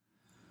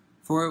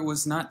For it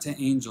was not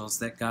to angels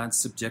that God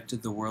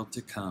subjected the world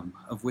to come,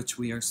 of which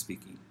we are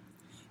speaking.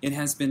 It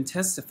has been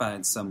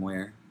testified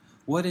somewhere,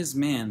 "What is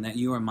man that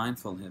you are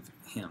mindful of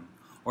him,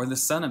 or the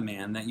son of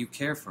man that you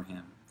care for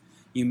him?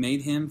 You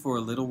made him for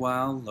a little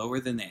while lower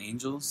than the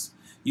angels.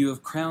 You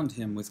have crowned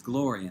him with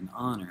glory and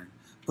honor,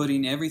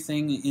 putting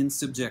everything in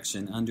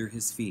subjection under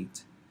his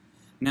feet."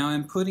 Now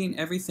in putting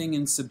everything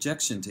in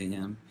subjection to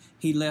him,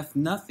 he left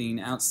nothing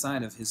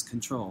outside of his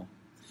control.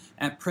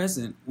 At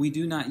present, we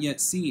do not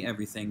yet see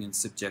everything in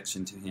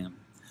subjection to him.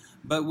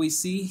 But we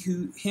see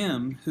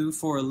him who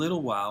for a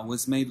little while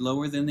was made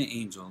lower than the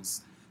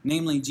angels,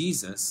 namely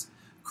Jesus,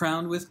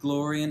 crowned with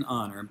glory and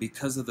honor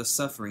because of the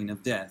suffering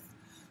of death,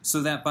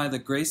 so that by the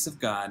grace of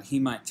God he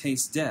might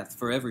taste death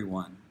for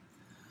everyone.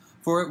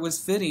 For it was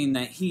fitting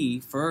that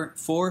he,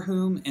 for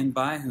whom and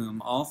by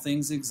whom all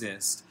things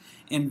exist,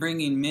 in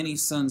bringing many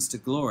sons to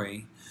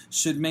glory,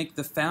 should make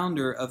the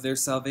founder of their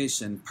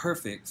salvation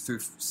perfect through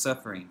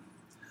suffering.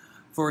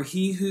 For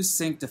he who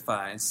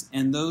sanctifies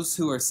and those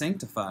who are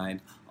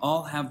sanctified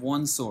all have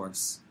one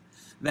source.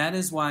 That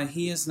is why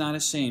he is not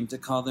ashamed to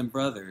call them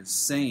brothers,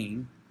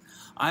 saying,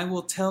 "I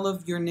will tell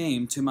of your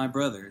name to my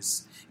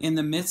brothers. In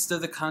the midst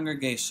of the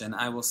congregation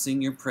I will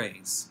sing your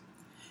praise."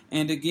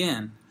 And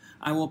again,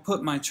 "I will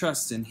put my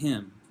trust in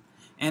him."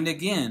 And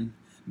again,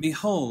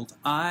 "Behold,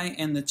 I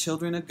and the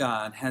children of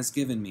God has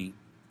given me."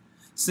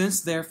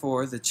 Since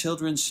therefore the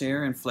children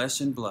share in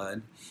flesh and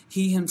blood,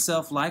 he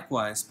himself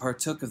likewise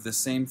partook of the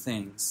same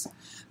things,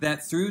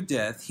 that through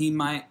death he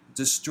might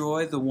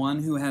destroy the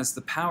one who has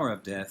the power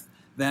of death,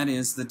 that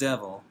is, the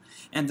devil,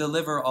 and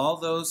deliver all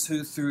those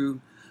who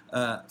through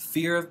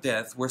fear of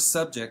death were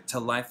subject to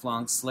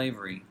lifelong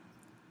slavery.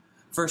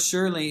 For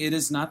surely it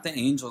is not the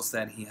angels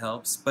that he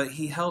helps, but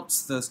he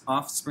helps the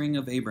offspring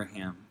of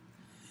Abraham.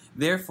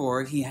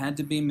 Therefore he had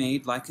to be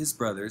made like his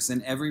brothers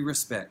in every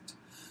respect,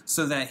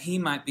 so that he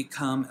might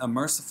become a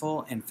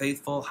merciful and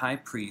faithful high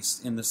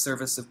priest in the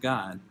service of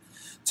God,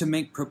 to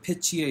make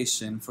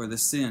propitiation for the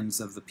sins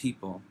of the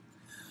people.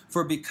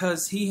 For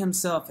because he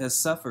himself has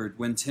suffered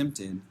when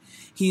tempted,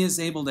 he is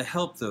able to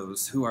help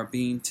those who are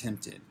being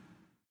tempted.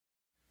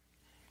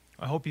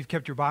 I hope you've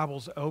kept your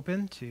Bibles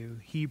open to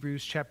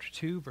Hebrews chapter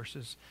 2,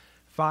 verses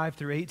 5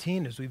 through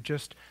 18, as we've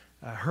just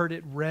heard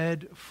it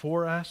read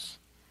for us.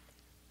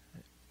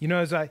 You know,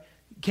 as I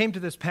came to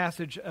this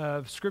passage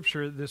of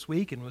Scripture this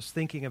week and was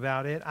thinking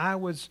about it, I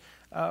was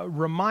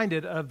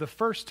reminded of the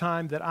first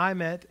time that I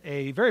met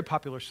a very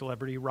popular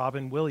celebrity,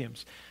 Robin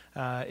Williams.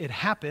 It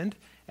happened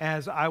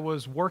as I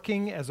was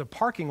working as a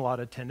parking lot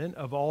attendant,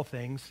 of all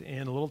things,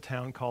 in a little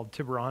town called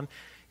Tiburon,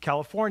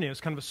 California. It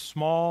was kind of a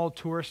small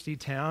touristy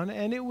town,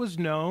 and it was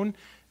known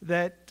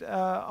that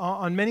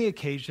on many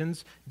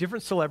occasions,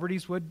 different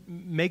celebrities would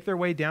make their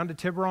way down to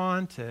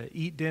Tiburon to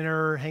eat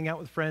dinner, hang out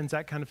with friends,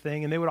 that kind of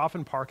thing, and they would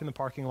often park in the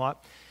parking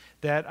lot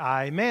that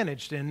I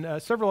managed,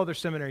 and several other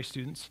seminary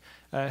students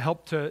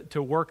helped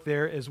to work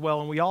there as well,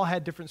 and we all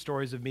had different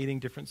stories of meeting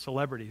different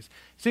celebrities.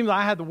 It seems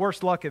I had the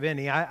worst luck of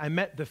any. I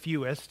met the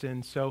fewest,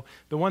 and so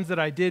the ones that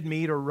I did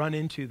meet or run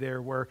into there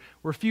were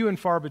few and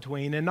far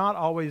between, and not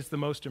always the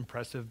most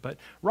impressive, but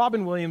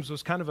Robin Williams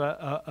was kind of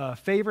a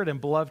favorite and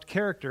beloved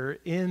character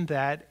in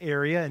that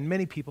area, and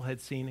many people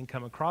had seen and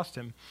come across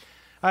him.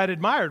 I had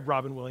admired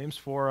Robin Williams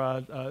for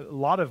a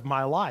lot of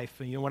my life.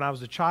 You know, when I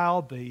was a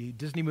child, the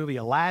Disney movie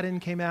Aladdin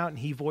came out, and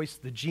he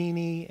voiced the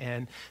genie.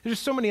 And there's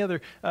so many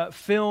other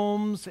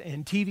films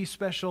and TV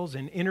specials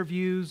and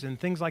interviews and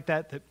things like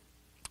that that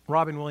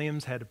Robin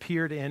Williams had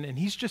appeared in. And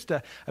he's just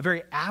a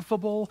very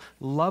affable,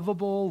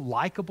 lovable,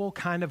 likable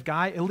kind of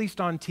guy, at least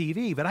on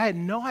TV. But I had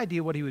no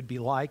idea what he would be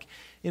like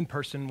in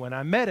person when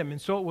I met him. And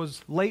so it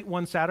was late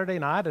one Saturday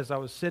night as I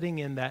was sitting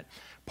in that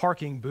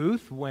parking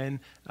booth when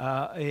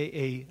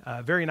a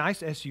very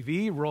nice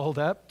SUV rolled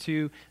up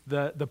to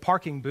the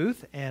parking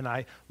booth, and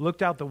I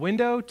looked out the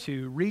window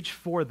to reach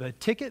for the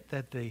ticket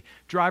that the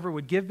driver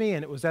would give me,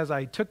 and it was as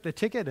I took the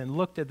ticket and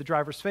looked at the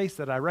driver's face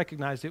that I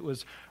recognized it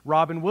was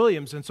Robin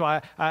Williams. And so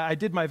I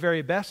did my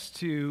very best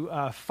to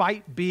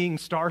fight being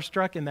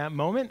starstruck in that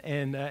moment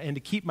and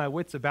to keep my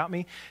wits about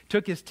me.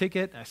 Took his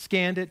ticket, I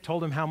scanned it,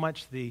 told him how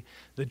much the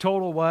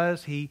total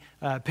was. He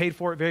paid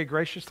for it very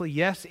graciously.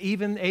 Yes,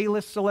 even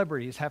A-list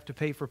celebrities have to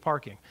pay for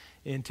parking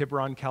in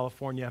Tiburon,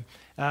 California.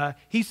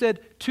 He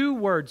said 2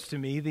 words to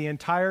me the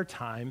entire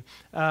time,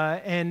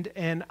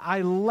 and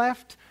I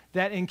left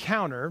that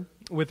encounter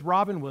with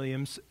Robin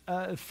Williams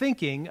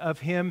thinking of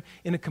him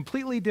in a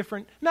completely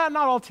different, not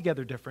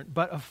altogether different,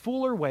 but a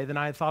fuller way than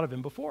I had thought of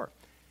him before.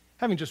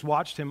 Having just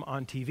watched him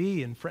on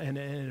TV and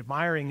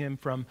admiring him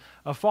from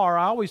afar,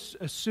 I always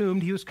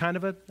assumed he was kind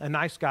of a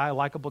nice guy, a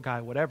likable guy,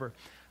 whatever.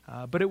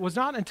 But it was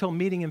not until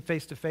meeting him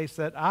face to face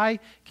that I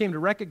came to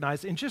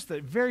recognize in just the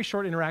very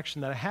short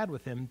interaction that I had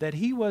with him that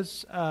he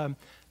was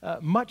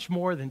much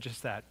more than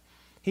just that.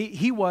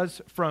 He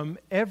was, from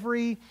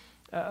every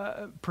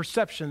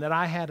perception that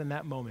I had in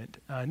that moment,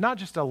 not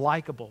just a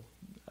likable,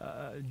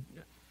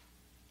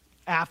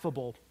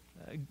 affable,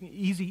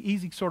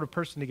 easy sort of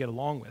person to get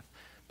along with,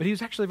 but he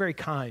was actually very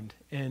kind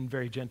and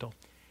very gentle.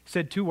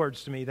 said 2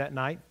 words to me that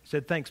night. He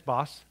said, "Thanks,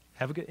 boss.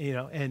 Have a good,"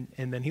 and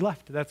then he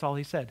left. That's all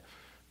he said.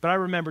 But I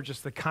remember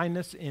just the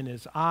kindness in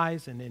his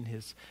eyes and in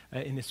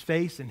his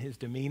face and his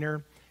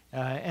demeanor.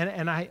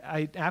 And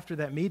I, after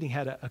that meeting,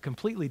 had a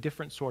completely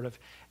different sort of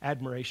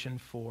admiration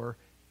for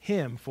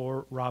him,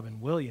 for Robin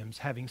Williams,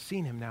 having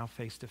seen him now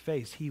face to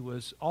face. He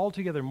was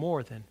altogether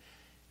more than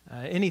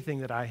anything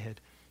that I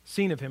had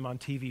seen of him on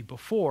TV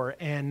before,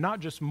 and not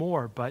just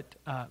more, but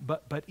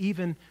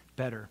even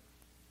better.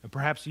 And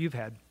perhaps you've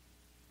had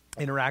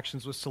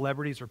interactions with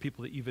celebrities or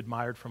people that you've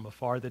admired from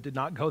afar that did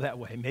not go that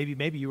way.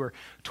 Maybe you were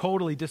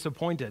totally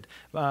disappointed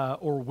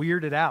or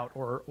weirded out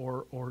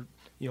or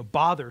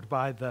bothered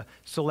by the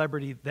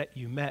celebrity that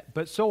you met.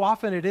 But so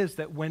often it is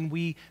that when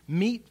we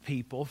meet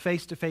people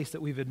face to face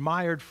that we've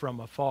admired from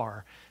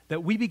afar,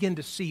 that we begin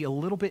to see a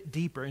little bit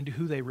deeper into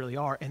who they really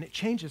are, and it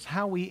changes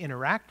how we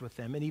interact with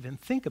them and even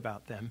think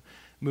about them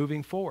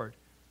moving forward.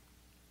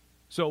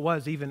 So it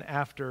was even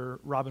after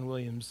Robin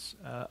Williams'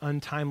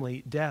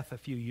 untimely death a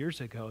few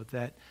years ago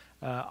that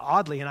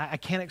oddly, and I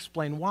can't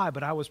explain why,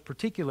 but I was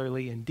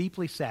particularly and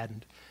deeply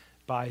saddened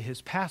by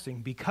his passing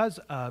because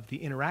of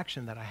the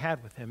interaction that I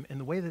had with him and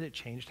the way that it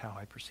changed how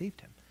I perceived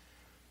him.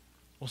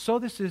 Well, so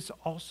this is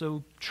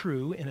also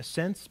true in a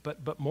sense,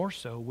 but more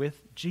so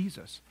with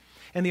Jesus.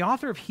 And the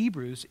author of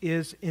Hebrews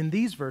is, in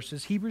these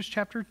verses, Hebrews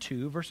chapter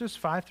 2, verses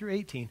 5 through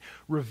 18,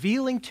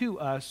 revealing to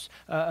us,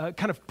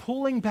 kind of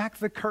pulling back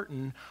the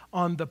curtain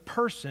on the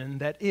person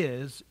that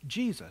is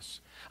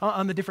Jesus,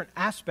 on the different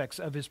aspects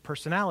of his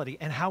personality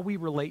and how we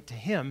relate to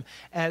him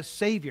as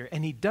Savior.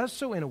 And he does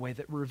so in a way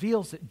that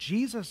reveals that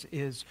Jesus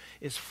is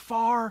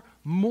far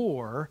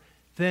more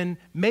than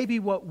maybe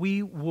what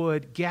we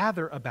would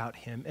gather about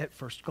him at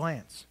first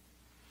glance.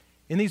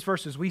 In these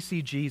verses, we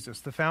see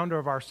Jesus, the founder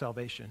of our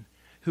salvation,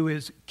 who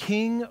is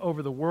king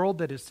over the world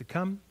that is to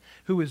come,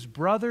 who is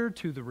brother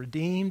to the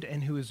redeemed,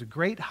 and who is a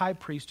great high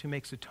priest who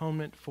makes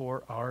atonement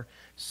for our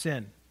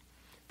sin.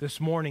 This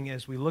morning,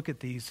 as we look at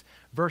these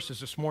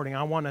verses this morning,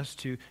 I want us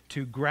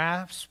to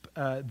grasp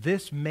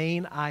this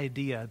main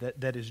idea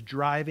that is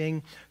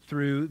driving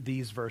through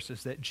these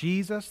verses, that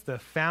Jesus, the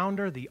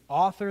founder, the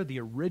author, the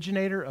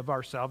originator of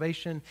our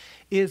salvation,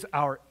 is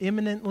our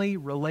eminently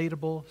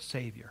relatable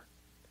Savior.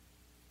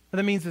 What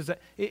that means is that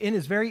in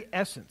his very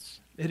essence,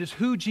 it is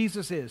who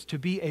Jesus is, to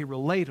be a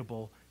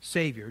relatable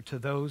Savior to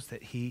those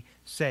that he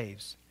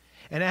saves.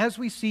 And as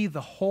we see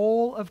the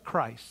whole of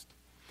Christ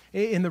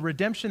in the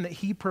redemption that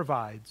he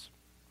provides,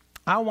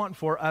 I want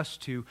for us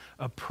to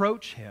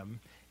approach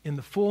him in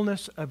the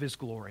fullness of his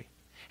glory,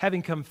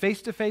 having come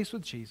face to face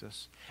with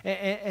Jesus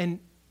and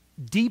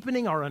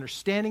deepening our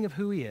understanding of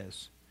who he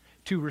is,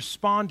 to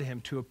respond to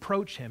him, to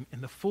approach him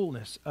in the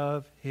fullness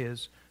of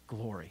his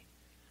glory.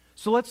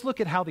 So let's look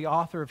at how the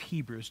author of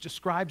Hebrews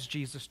describes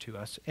Jesus to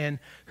us and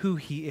who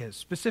he is.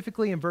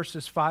 Specifically in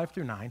verses 5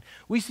 through 9,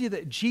 we see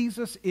that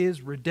Jesus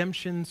is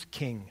redemption's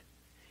king.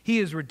 He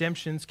is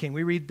redemption's king.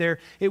 We read there,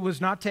 "It was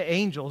not to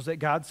angels that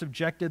God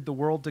subjected the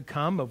world to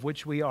come, of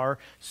which we are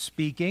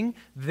speaking."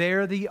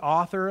 There, the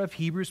author of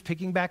Hebrews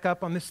picking back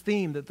up on this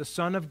theme that the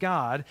Son of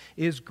God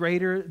is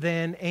greater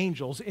than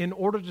angels, in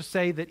order to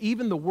say that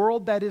even the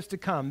world that is to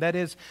come, that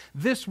is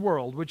this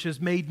world, which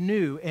is made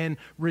new and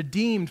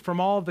redeemed from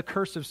all of the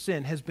curse of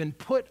sin, has been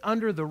put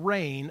under the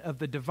reign of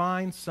the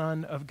divine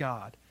Son of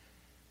God.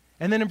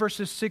 And then in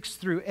verses 6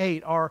 through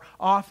 8, our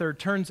author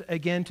turns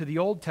again to the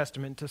Old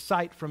Testament to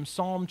cite from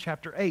Psalm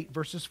chapter 8,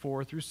 verses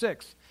 4 through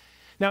 6.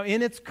 Now,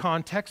 in its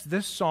context,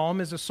 this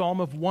psalm is a psalm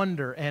of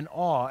wonder and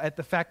awe at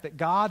the fact that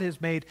God has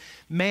made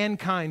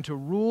mankind to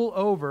rule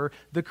over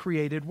the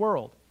created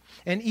world.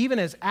 And even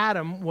as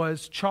Adam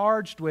was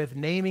charged with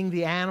naming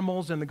the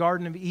animals in the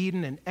Garden of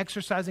Eden and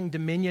exercising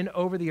dominion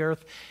over the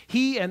earth,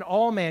 he and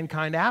all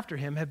mankind after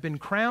him have been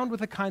crowned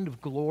with a kind of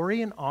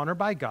glory and honor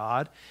by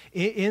God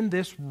in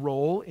this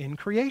role in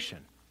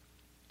creation.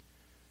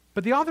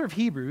 But the author of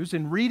Hebrews,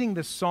 in reading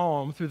this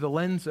psalm through the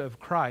lens of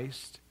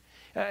Christ,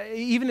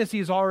 even as he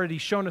has already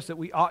shown us that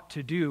we ought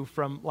to do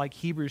from like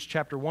Hebrews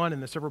chapter 1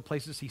 and the several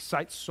places he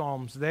cites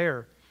psalms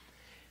there,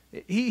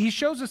 he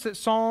shows us that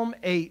Psalm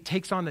 8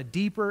 takes on a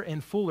deeper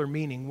and fuller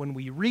meaning when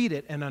we read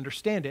it and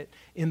understand it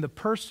in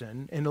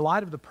the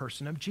light of the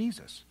person of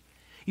Jesus.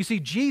 You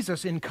see,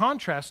 Jesus, in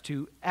contrast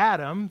to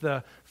Adam,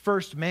 the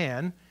first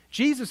man,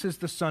 Jesus is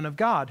the Son of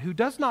God who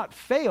does not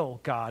fail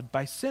God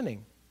by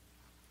sinning.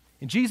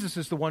 And Jesus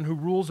is the one who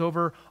rules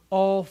over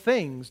all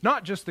things,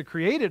 not just the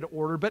created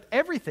order, but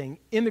everything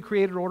in the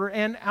created order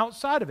and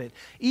outside of it,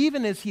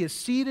 even as he is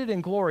seated in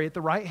glory at the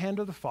right hand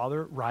of the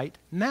Father right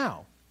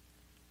now.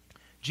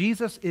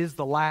 Jesus is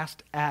the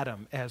last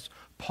Adam, as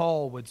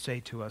Paul would say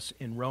to us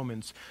in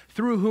Romans,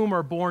 through whom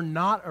are born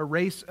not a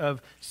race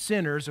of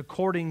sinners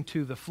according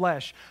to the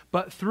flesh,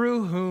 but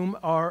through whom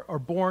are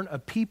born a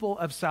people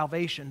of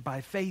salvation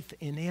by faith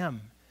in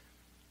him.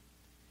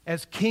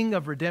 As King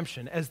of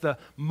redemption, as the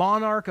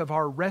monarch of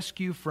our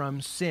rescue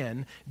from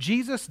sin,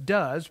 Jesus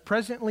does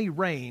presently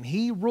reign.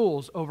 He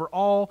rules over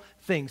all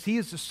things. He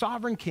is the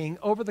sovereign king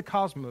over the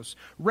cosmos,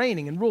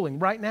 reigning and ruling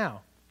right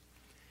now.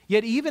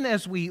 Yet even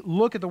as we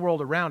look at the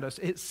world around us,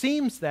 it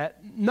seems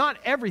that not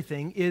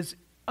everything is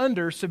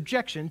under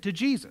subjection to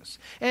Jesus.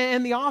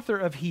 And the author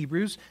of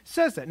Hebrews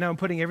says that. Now, in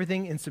putting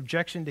everything in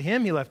subjection to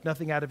him, he left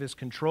nothing out of his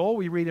control.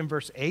 We read in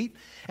verse 8,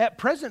 "At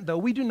present, though,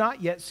 we do not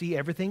yet see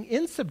everything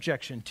in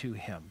subjection to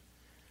him."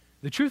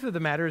 The truth of the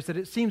matter is that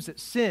it seems that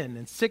sin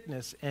and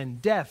sickness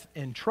and death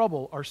and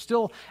trouble are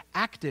still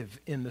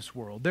active in this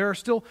world. There are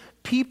still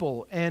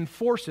people and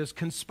forces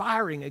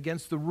conspiring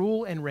against the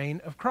rule and reign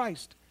of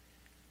Christ.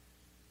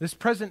 This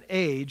present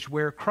age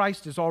where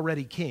Christ is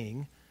already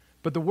king,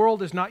 but the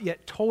world is not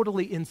yet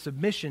totally in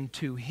submission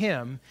to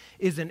him,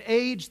 is an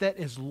age that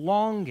is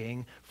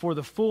longing for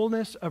the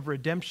fullness of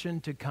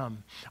redemption to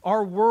come.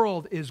 Our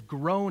world is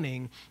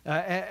groaning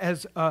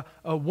as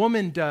a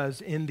woman does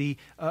in the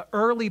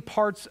early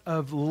parts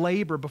of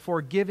labor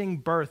before giving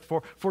birth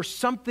for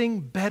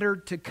something better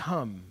to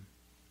come.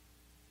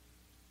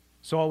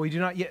 So while we do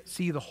not yet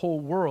see the whole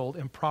world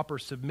in proper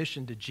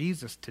submission to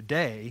Jesus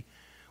today,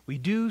 we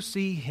do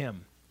see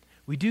him.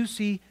 We do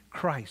see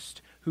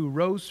Christ, who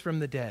rose from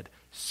the dead,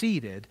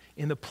 seated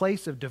in the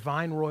place of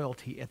divine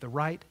royalty at the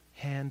right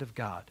hand of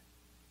God.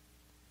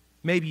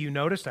 Maybe you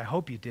noticed, I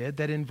hope you did,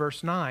 that in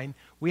verse 9,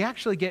 we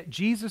actually get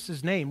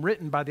Jesus' name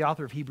written by the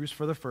author of Hebrews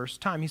for the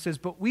first time. He says,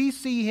 "But we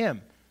see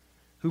him,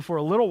 who for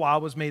a little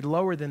while was made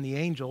lower than the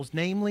angels,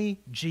 namely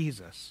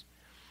Jesus,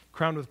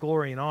 crowned with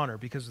glory and honor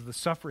because of the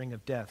suffering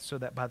of death, so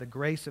that by the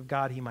grace of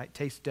God he might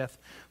taste death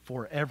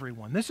for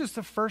everyone." This is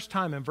the first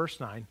time in verse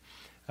 9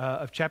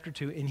 of chapter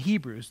 2 in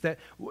Hebrews that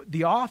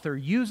the author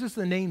uses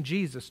the name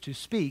Jesus to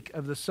speak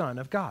of the Son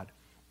of God.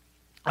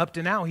 Up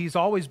to now, he's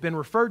always been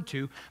referred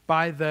to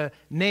by the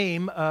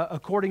name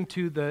according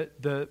to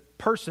the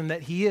person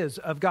that he is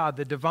of God,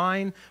 the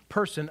divine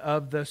person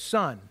of the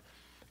Son.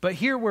 But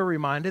here we're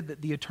reminded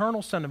that the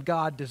eternal Son of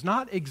God does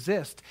not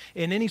exist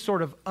in any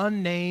sort of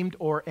unnamed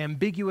or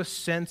ambiguous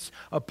sense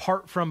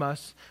apart from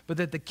us, but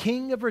that the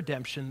King of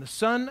redemption, the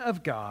Son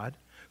of God,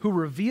 who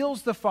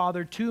reveals the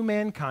Father to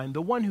mankind,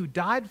 the one who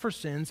died for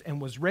sins and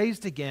was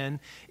raised again,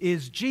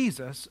 is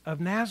Jesus of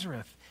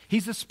Nazareth.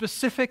 He's a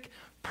specific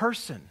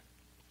person.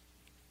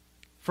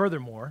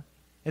 Furthermore,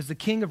 as the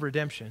King of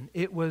redemption,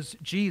 it was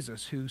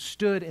Jesus who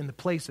stood in the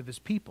place of his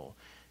people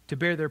to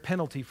bear their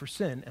penalty for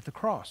sin at the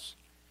cross.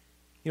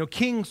 You know,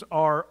 kings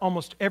are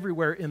almost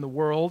everywhere in the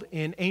world,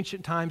 in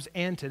ancient times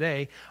and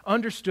today,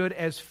 understood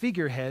as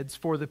figureheads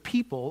for the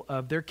people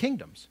of their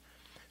kingdoms.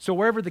 So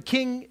wherever the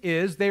king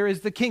is, there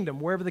is the kingdom.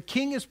 Wherever the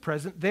king is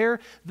present, there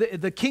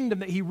the kingdom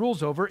that he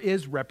rules over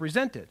is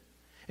represented.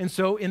 And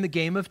so in the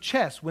game of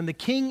chess, when the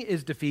king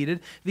is defeated,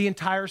 the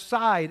entire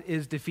side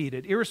is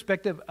defeated,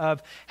 irrespective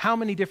of how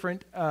many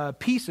different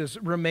pieces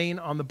remain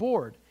on the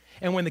board.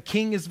 And when the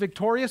king is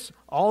victorious,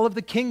 all of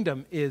the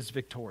kingdom is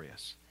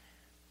victorious.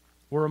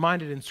 We're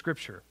reminded in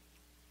Scripture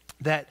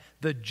that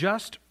the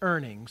just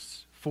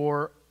earnings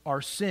for our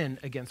sin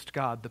against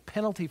God, the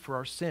penalty for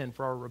our sin,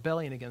 for our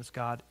rebellion against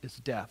God, is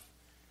death.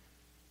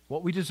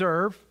 What we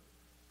deserve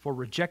for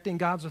rejecting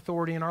God's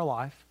authority in our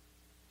life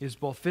is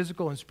both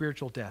physical and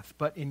spiritual death.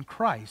 But in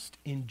Christ,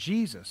 in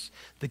Jesus,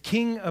 the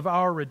King of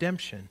our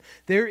redemption,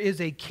 there is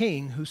a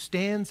King who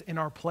stands in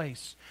our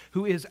place,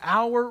 who is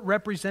our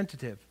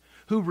representative,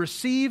 who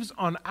receives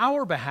on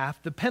our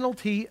behalf the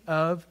penalty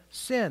of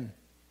sin.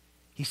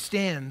 He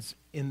stands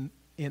in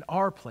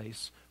our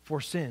place for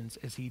sins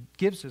as he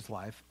gives his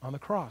life on the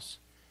cross.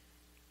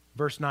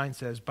 Verse 9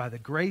 says, "By the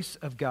grace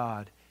of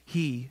God,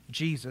 he,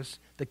 Jesus,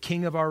 the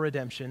King of our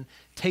redemption,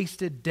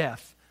 tasted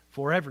death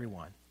for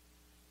everyone."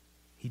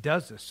 He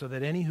does this so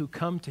that any who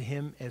come to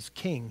him as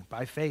king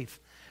by faith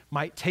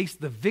might taste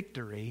the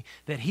victory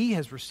that he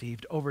has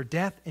received over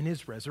death in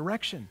his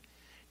resurrection.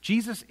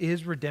 Jesus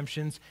is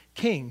redemption's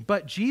king,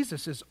 but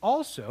Jesus is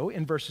also,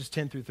 in verses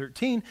 10 through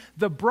 13,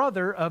 the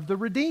brother of the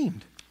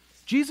redeemed.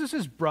 Jesus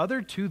is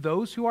brother to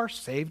those who are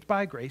saved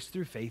by grace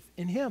through faith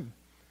in him.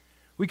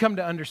 We come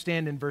to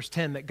understand in verse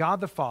 10 that God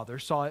the Father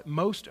saw it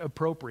most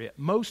appropriate,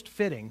 most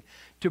fitting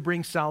to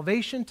bring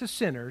salvation to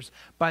sinners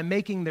by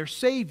making their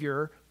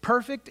Savior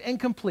perfect and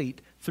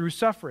complete through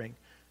suffering.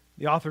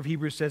 The author of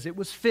Hebrews says it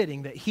was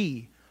fitting that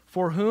he,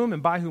 for whom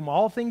and by whom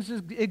all things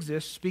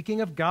exist, speaking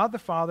of God the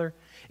Father,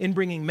 in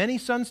bringing many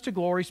sons to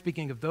glory,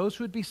 speaking of those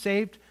who would be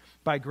saved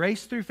by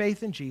grace through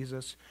faith in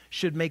Jesus,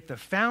 should make the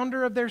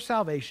founder of their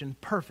salvation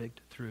perfect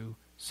through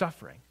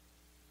suffering.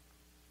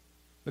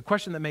 The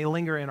question that may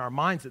linger in our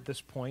minds at this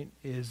point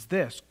is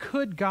this: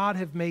 could God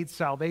have made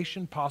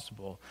salvation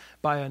possible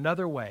by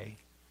another way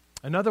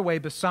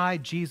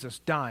beside Jesus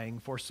dying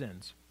for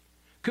sins?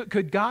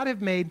 Could God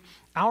have made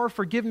our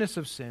forgiveness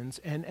of sins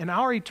and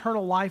our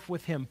eternal life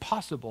with him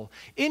possible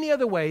any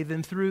other way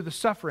than through the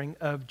suffering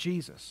of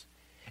Jesus?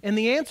 And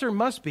the answer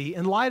must be,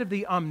 in light of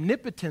the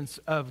omnipotence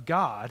of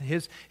God,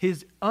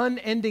 his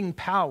unending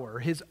power,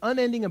 his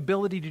unending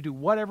ability to do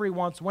whatever he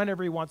wants,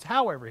 whenever he wants,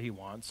 however he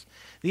wants,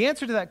 the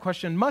answer to that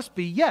question must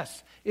be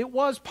yes, it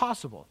was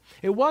possible.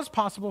 It was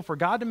possible for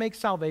God to make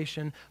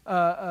salvation,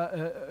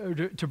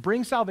 to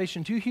bring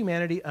salvation to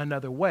humanity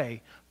another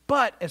way.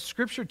 But as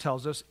Scripture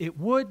tells us, it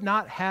would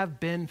not have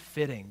been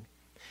fitting.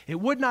 It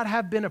would not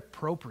have been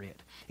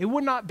appropriate. It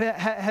would not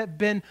have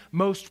been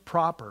most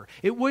proper.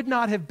 It would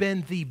not have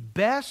been the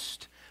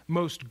best,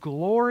 most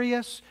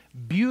glorious,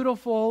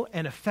 beautiful,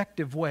 and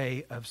effective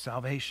way of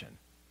salvation.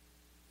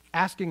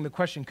 Asking the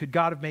question, could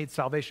God have made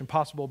salvation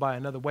possible by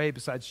another way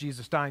besides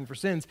Jesus dying for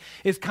sins,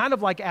 is kind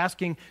of like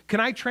asking, could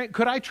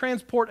I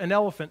transport an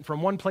elephant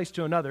from one place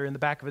to another in the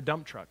back of a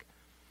dump truck?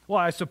 Well,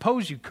 I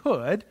suppose you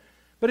could,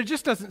 but it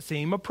just doesn't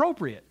seem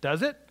appropriate,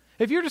 does it?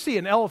 If you're to see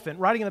an elephant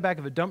riding in the back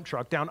of a dump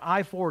truck down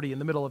I-40 in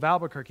the middle of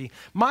Albuquerque,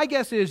 my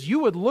guess is you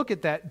would look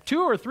at that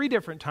 2 or 3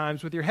 different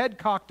times with your head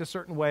cocked a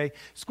certain way,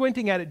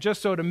 squinting at it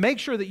just so to make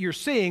sure that you're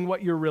seeing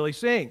what you're really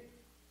seeing.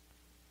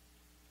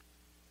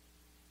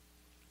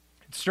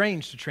 It's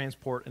strange to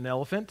transport an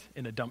elephant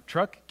in a dump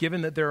truck,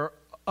 given that there are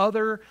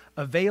other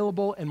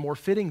available and more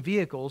fitting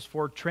vehicles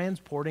for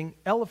transporting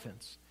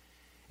elephants.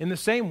 In the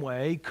same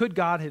way, could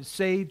God have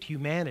saved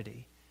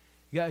humanity,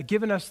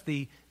 given us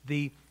the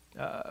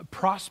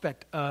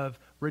prospect of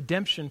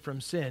redemption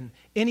from sin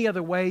any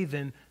other way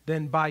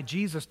than by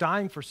Jesus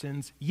dying for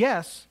sins?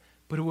 Yes,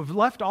 but it would have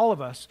left all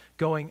of us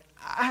going,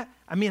 I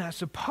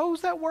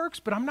suppose that works,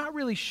 but I'm not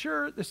really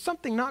sure. There's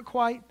something not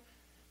quite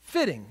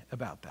fitting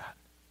about that.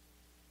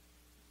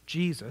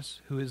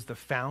 Jesus, who is the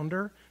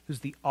founder, who's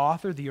the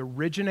author, the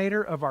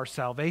originator of our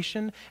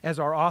salvation, as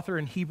our author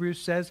in Hebrews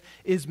says,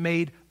 is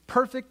made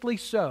perfectly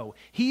so.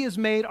 He is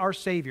made our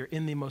Savior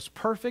in the most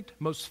perfect,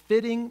 most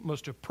fitting,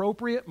 most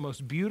appropriate,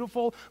 most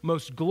beautiful,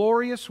 most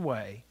glorious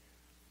way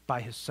by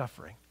his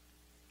suffering,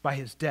 by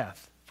his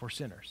death for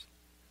sinners.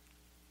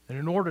 And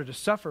in order to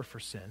suffer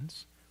for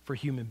sins, for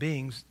human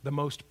beings, the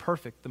most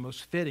perfect, the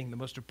most fitting, the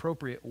most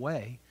appropriate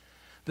way,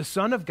 the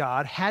Son of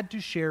God had to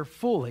share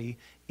fully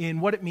in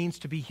what it means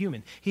to be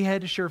human. He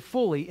had to share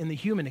fully in the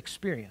human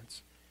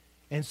experience.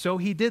 And so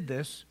he did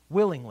this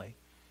willingly,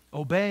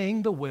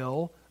 obeying the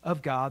will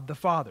of God the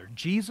Father.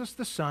 Jesus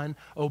the Son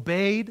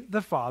obeyed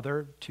the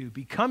Father to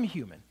become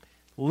human,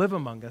 live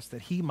among us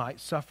that he might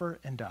suffer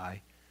and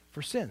die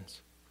for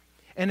sins.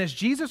 And as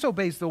Jesus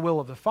obeys the will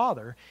of the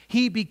Father,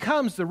 he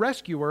becomes the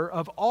rescuer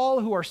of all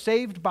who are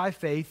saved by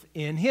faith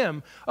in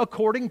him,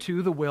 according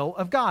to the will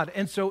of God.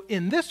 And so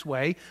in this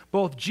way,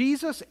 both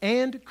Jesus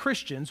and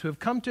Christians who have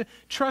come to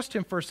trust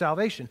him for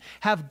salvation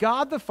have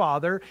God the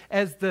Father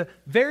as the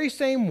very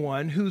same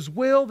one whose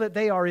will that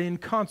they are in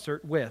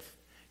concert with.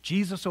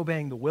 Jesus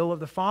obeying the will of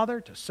the Father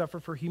to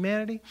suffer for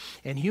humanity,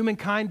 and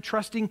humankind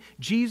trusting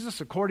Jesus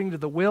according to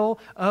the will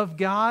of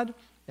God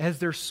as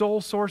their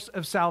sole source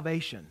of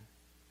salvation.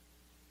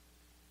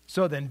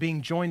 So then,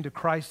 being joined to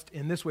Christ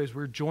in this way, as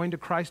we're joined to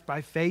Christ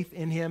by faith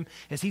in him,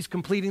 as he's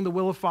completing the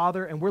will of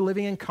Father, and we're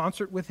living in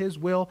concert with his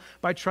will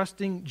by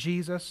trusting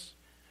Jesus,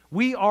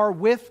 we are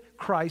with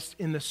Christ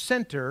in the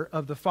center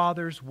of the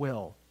Father's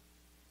will,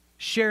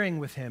 sharing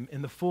with him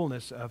in the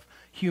fullness of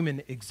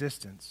human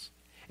existence.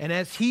 And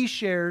as he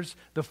shares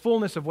the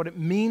fullness of what it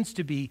means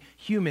to be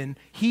human,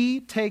 he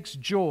takes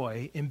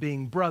joy in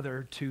being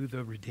brother to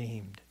the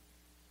redeemed.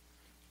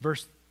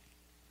 Verse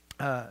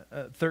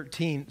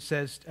 11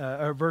 says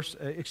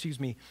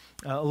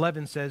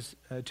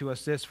to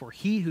us this: for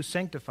he who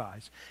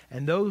sanctifies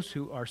and those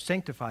who are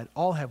sanctified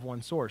all have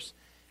one source,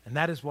 and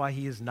that is why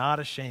he is not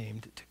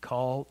ashamed to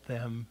call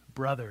them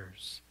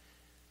brothers.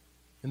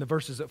 In the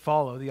verses that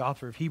follow, the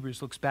author of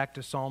Hebrews looks back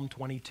to Psalm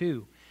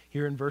 22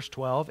 here in verse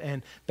 12,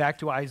 and back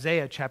to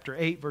Isaiah chapter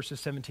 8,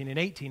 verses 17 and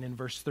 18 and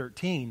verse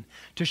 13,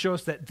 to show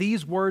us that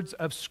these words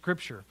of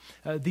Scripture,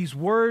 these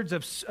words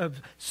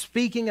of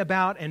speaking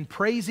about and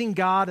praising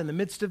God in the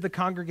midst of the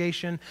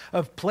congregation,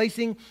 of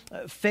placing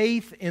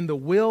faith in the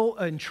will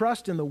and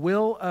trust in the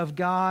will of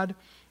God,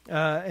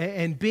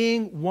 and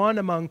being one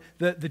among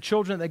the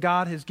children that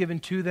God has given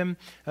to them,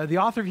 the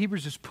author of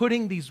Hebrews is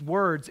putting these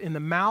words in the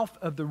mouth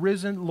of the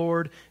risen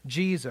Lord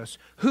Jesus,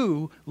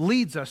 who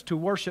leads us to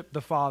worship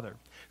the Father,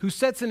 who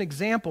sets an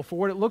example for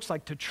what it looks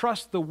like to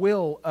trust the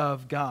will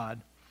of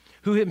God,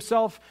 who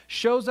himself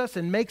shows us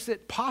and makes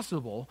it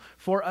possible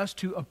for us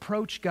to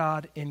approach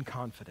God in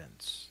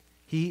confidence.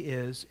 He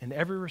is, in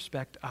every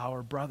respect,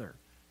 our brother.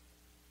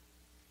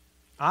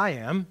 I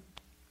am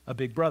a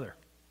big brother.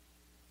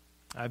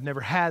 I've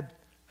never had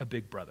a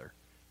big brother.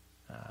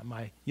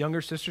 My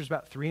younger sister is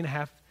about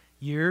 3.5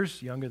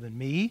 years younger than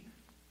me.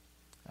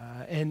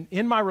 And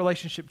in my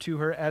relationship to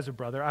her as a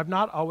brother, I've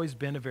not always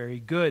been a very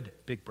good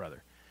big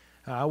brother.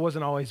 I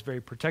wasn't always very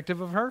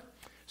protective of her,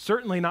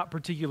 certainly not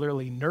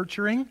particularly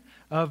nurturing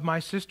of my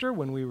sister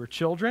when we were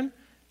children.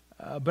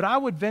 But I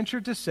would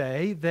venture to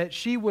say that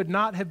she would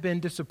not have been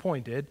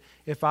disappointed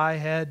if I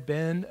had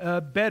been a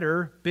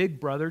better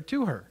big brother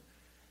to her.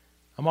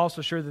 I'm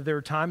also sure that there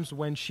were times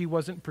when she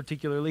wasn't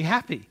particularly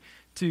happy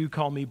to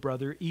call me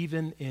brother,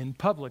 even in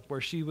public,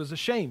 where she was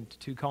ashamed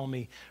to call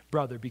me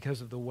brother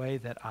because of the way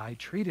that I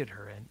treated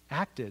her and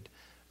acted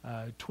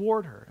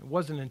toward her. It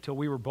wasn't until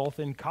we were both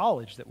in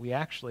college that we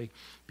actually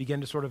began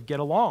to sort of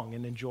get along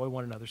and enjoy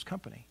one another's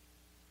company.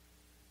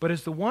 But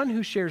as the one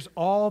who shares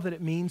all that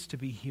it means to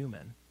be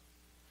human,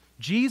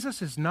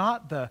 Jesus is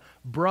not the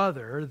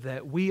brother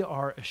that we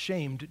are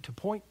ashamed to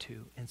point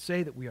to and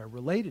say that we are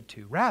related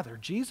to. Rather,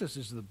 Jesus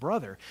is the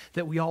brother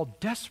that we all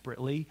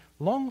desperately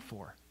long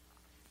for.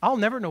 I'll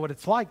never know what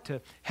it's like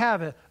to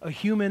have a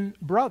human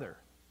brother.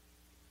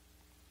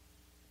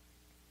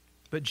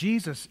 But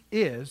Jesus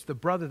is the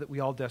brother that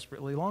we all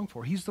desperately long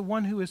for. He's the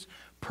one who is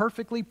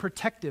perfectly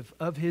protective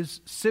of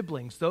his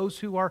siblings, those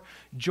who are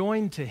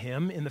joined to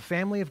him in the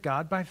family of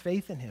God by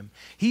faith in him.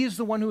 He is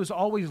the one who is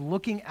always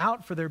looking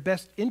out for their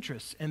best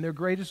interests and their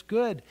greatest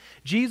good.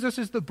 Jesus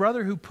is the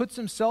brother who puts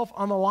himself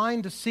on the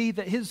line to see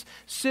that his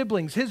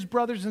siblings, his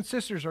brothers and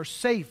sisters, are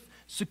safe,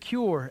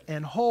 secure,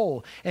 and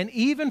whole. And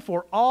even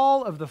for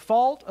all of the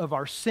fault of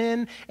our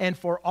sin and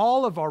for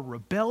all of our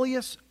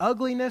rebellious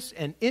ugliness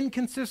and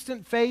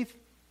inconsistent faith,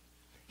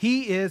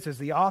 he is, as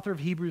the author of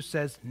Hebrews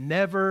says,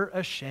 never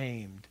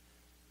ashamed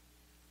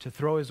to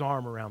throw his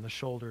arm around the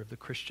shoulder of the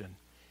Christian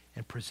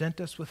and present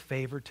us with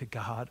favor to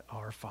God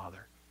our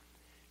Father.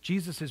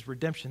 Jesus is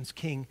redemption's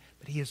king,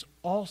 but he is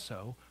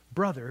also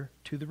brother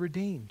to the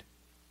redeemed.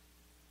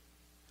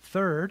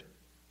 Third,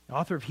 the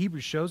author of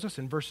Hebrews shows us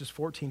in verses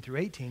 14 through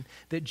 18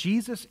 that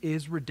Jesus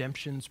is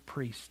redemption's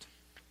priest.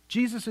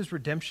 Jesus is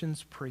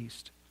redemption's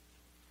priest.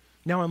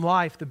 Now in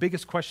life, the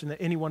biggest question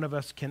that any one of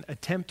us can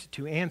attempt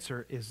to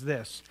answer is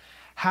this: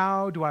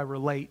 how do I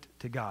relate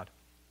to God?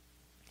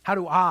 How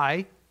do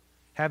I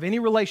have any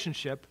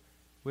relationship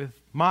with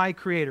my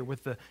Creator,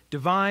 with the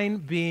divine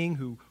being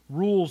who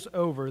rules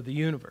over the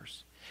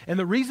universe? And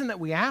the reason that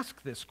we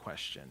ask this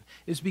question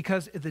is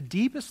because at the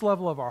deepest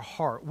level of our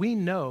heart, we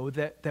know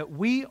that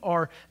we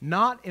are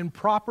not in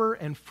proper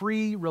and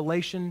free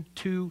relation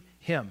to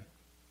Him.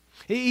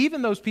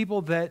 Even those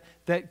people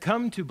that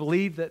come to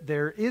believe that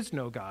there is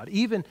no God,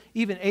 even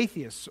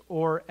atheists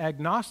or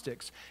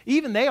agnostics,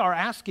 even they are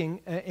asking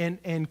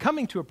and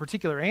coming to a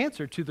particular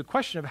answer to the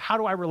question of how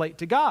do I relate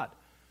to God?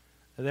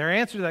 Their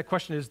answer to that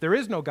question is there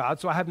is no God,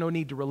 so I have no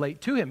need to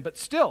relate to Him. But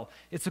still,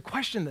 it's a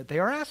question that they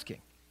are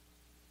asking.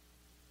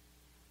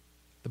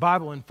 The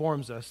Bible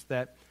informs us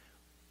that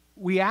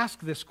we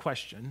ask this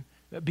question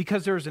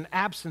because there is an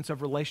absence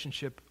of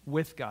relationship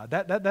with God.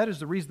 That is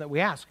the reason that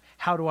we ask,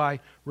 how do I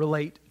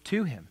relate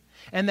to Him?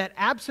 And that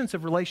absence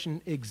of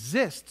relation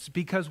exists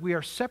because we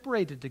are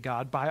separated to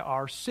God by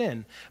our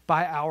sin,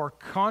 by our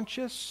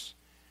conscious,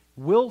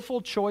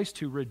 willful choice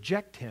to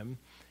reject Him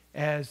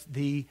as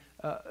the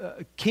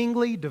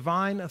kingly,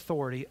 divine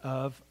authority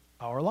of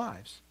our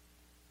lives.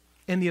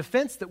 And the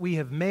offense that we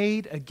have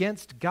made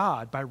against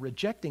God by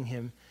rejecting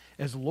Him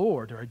as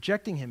Lord or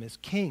rejecting Him as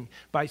King,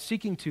 by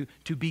seeking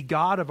to be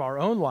God of our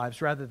own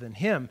lives rather than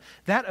Him,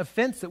 that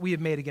offense that we have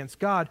made against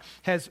God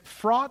has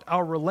fraught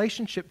our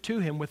relationship to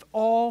Him with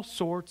all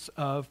sorts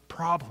of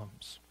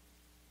problems.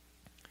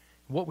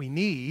 What we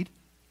need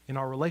in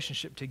our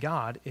relationship to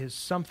God is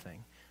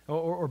something,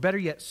 or better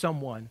yet,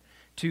 someone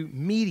to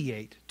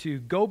mediate, to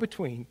go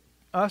between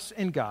us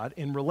and God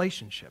in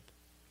relationship.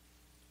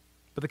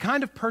 But the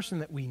kind of person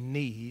that we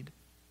need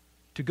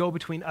to go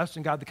between us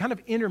and God, the kind of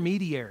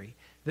intermediary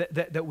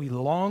that we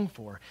long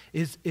for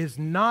is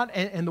not,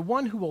 and the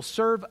one who will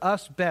serve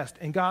us best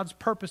and God's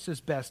purposes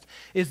best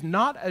is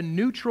not a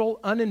neutral,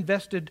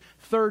 uninvested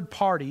third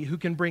party who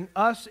can bring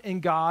us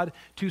and God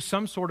to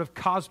some sort of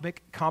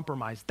cosmic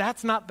compromise.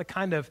 That's not the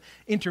kind of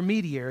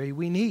intermediary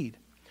we need.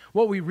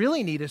 What we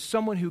really need is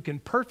someone who can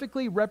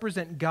perfectly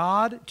represent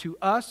God to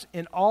us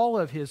in all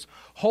of His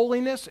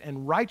holiness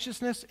and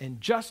righteousness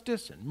and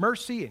justice and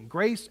mercy and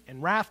grace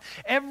and wrath.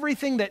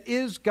 Everything that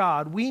is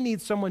God, we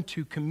need someone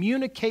to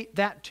communicate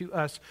that to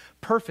us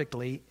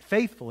perfectly,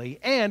 faithfully,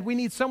 and we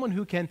need someone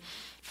who can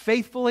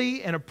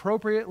faithfully and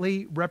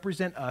appropriately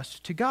represent us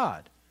to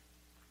God.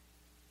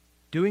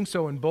 Doing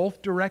so in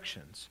both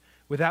directions,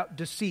 without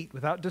deceit,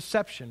 without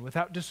deception,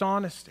 without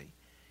dishonesty,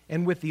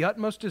 and with the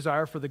utmost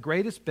desire for the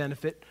greatest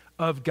benefit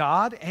of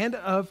God and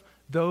of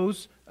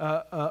those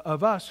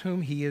of us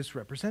whom He is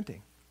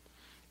representing.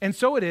 And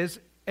so it is,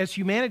 as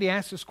humanity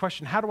asks this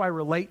question, how do I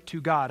relate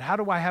to God? How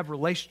do I have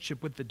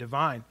relationship with the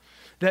divine?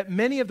 That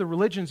many of the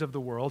religions of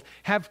the world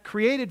have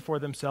created for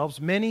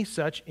themselves many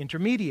such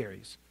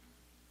intermediaries.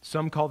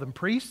 Some call them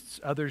priests,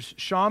 others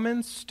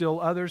shamans, still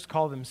others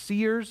call them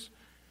seers.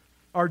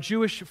 Our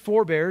Jewish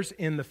forebears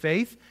in the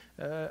faith,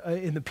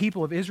 in the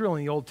people of Israel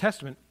in the Old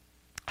Testament,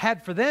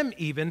 had for them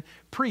even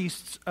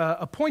priests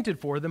appointed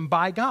for them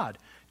by God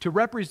to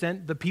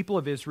represent the people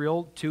of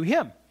Israel to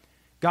Him.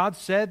 God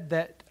said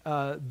that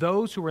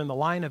those who were in the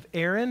line of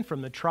Aaron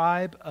from the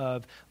tribe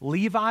of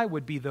Levi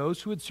would be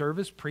those who would serve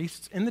as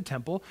priests in the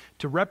temple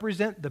to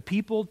represent the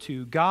people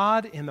to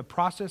God in the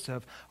process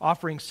of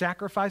offering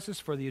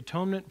sacrifices for the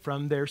atonement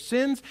from their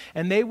sins,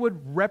 and they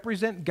would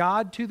represent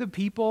God to the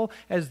people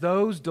as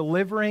those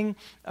delivering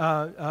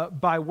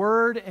by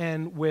word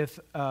and with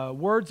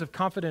words of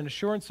confident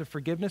assurance of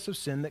forgiveness of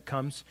sin that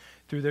comes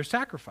through their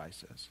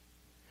sacrifices.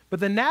 But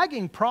the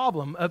nagging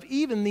problem of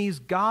even these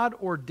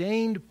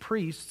God-ordained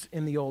priests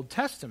in the Old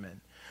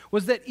Testament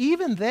was that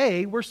even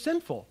they were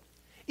sinful.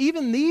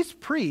 Even these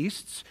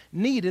priests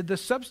needed the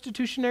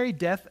substitutionary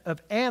death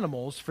of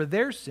animals for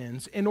their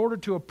sins in order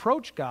to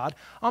approach God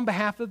on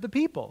behalf of the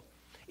people.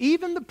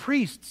 Even the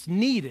priests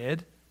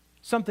needed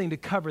something to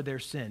cover their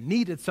sin,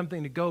 needed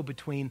something to go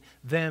between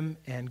them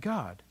and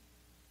God.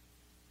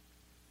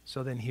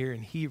 So then here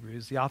in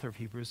Hebrews, the author of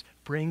Hebrews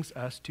brings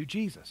us to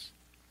Jesus,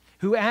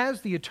 who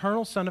as the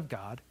eternal Son of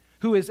God,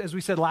 who is, as we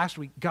said last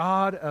week,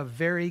 God of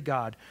very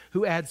God,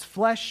 who adds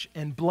flesh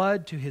and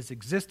blood to his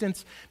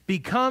existence,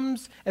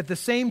 becomes at the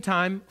same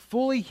time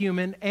fully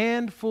human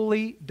and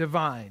fully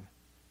divine.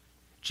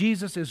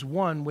 Jesus is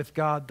one with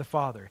God the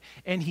Father,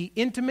 and he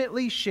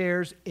intimately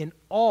shares in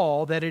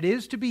all that it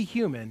is to be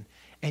human,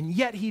 and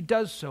yet he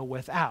does so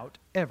without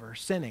ever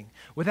sinning,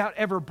 without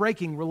ever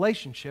breaking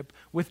relationship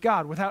with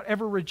God, without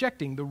ever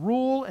rejecting the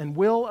rule and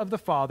will of the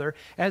Father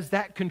as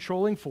that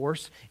controlling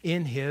force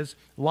in his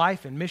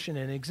life and mission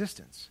and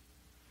existence.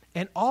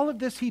 And all of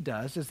this he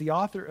does, as the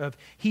author of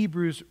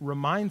Hebrews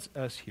reminds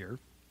us here,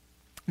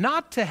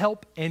 not to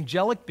help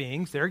angelic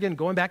beings. There again,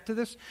 going back to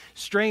this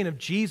strain of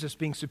Jesus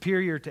being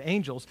superior to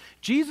angels.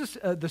 Jesus,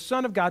 the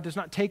Son of God, does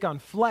not take on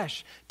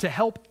flesh to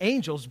help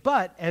angels,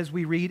 but, as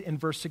we read in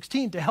verse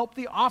 16, to help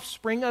the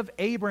offspring of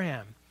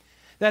Abraham.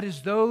 That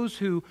is, those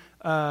who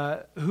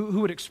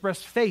would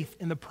express faith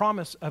in the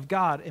promise of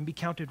God and be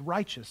counted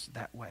righteous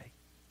that way.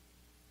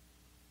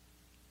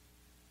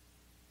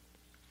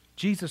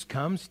 Jesus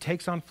comes,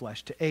 takes on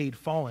flesh to aid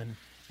fallen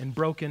and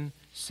broken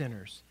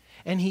sinners.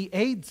 And he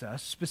aids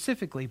us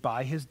specifically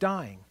by his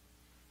dying.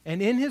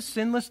 And in his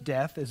sinless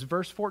death, as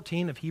verse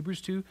 14 of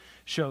Hebrews 2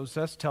 shows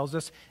us, tells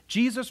us,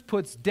 Jesus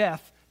puts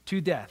death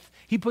to death.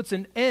 He puts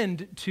an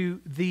end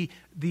to the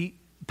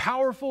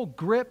powerful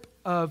grip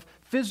of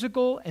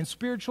physical and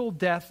spiritual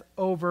death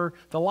over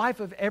the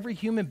life of every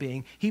human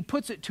being. He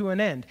puts it to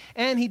an end.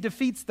 And he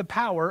defeats the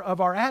power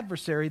of our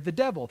adversary, the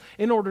devil,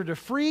 in order to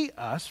free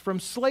us from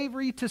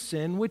slavery to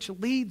sin, which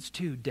leads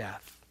to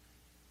death.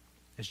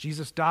 As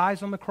Jesus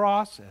dies on the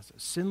cross as a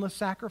sinless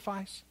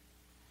sacrifice,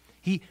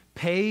 he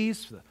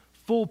pays the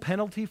full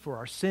penalty for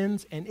our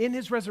sins, and in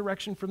his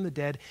resurrection from the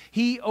dead,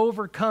 he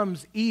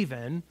overcomes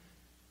even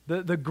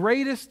the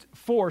greatest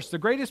force, the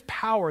greatest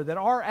power that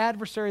our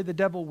adversary, the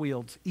devil,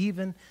 wields,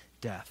 even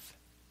death.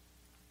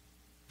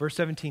 Verse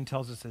 17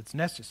 tells us that it's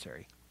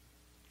necessary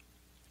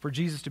for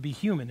Jesus to be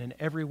human in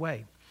every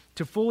way,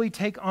 to fully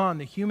take on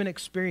the human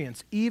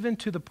experience, even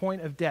to the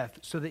point of death,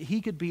 so that he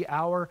could be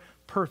our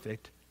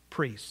perfect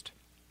priest.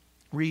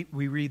 We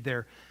read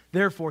there,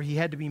 therefore he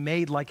had to be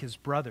made like his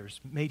brothers,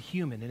 made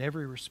human in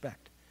every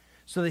respect,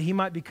 so that he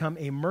might become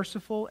a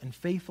merciful and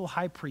faithful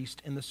high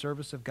priest in the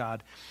service of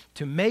God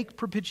to make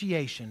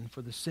propitiation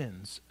for the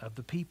sins of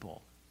the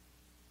people.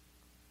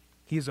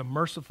 He is a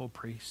merciful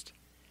priest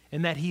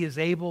in that he is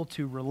able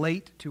to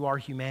relate to our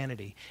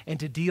humanity and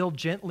to deal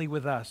gently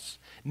with us,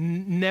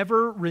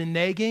 never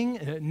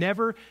reneging,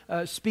 never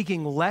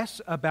speaking less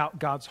about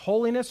God's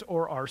holiness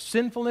or our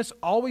sinfulness,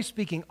 always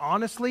speaking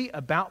honestly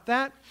about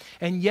that,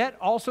 and yet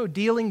also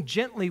dealing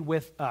gently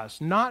with us,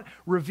 not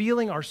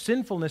revealing our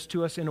sinfulness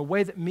to us in a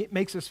way that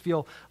makes us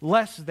feel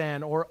less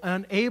than or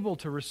unable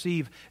to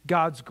receive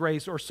God's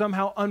grace or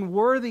somehow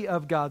unworthy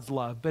of God's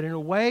love, but in a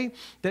way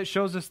that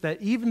shows us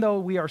that even though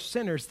we are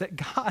sinners, that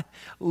God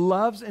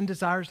loves and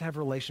desires to have a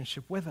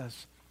relationship with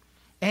us.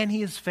 And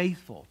he is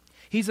faithful.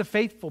 He's a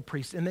faithful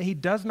priest in that he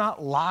does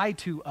not lie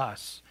to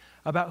us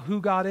about who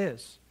God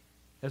is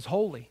as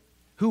holy,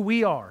 who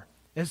we are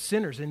as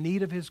sinners in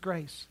need of his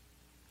grace.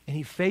 And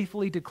he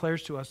faithfully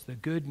declares to us the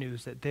good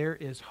news that there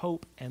is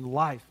hope and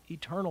life,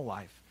 eternal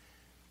life,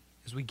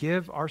 as we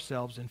give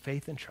ourselves in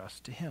faith and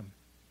trust to him.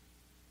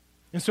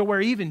 And so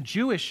where even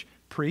Jewish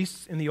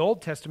priests in the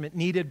Old Testament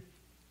needed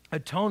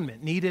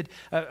atonement, needed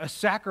a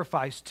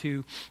sacrifice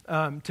to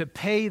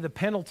pay the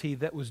penalty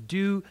that was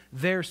due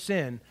their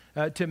sin,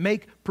 to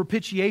make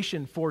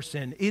propitiation for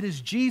sin. It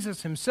is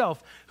Jesus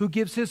himself who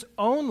gives his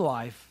own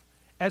life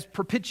as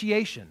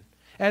propitiation,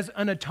 as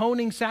an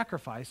atoning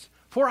sacrifice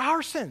for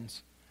our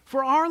sins,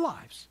 for our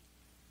lives.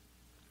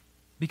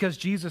 Because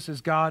Jesus is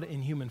God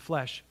in human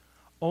flesh,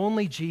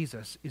 only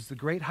Jesus is the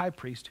great high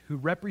priest who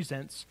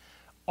represents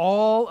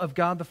all of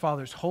God the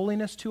Father's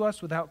holiness to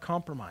us without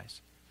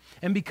compromise.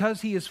 And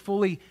because he is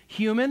fully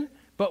human,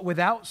 but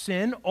without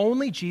sin,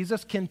 only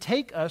Jesus can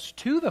take us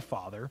to the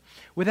Father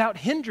without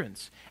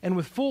hindrance and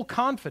with full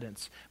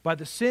confidence by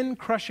the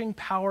sin-crushing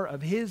power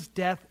of his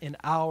death in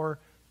our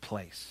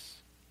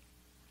place.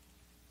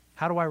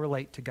 How do I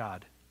relate to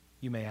God,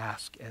 you may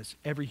ask, as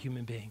every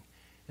human being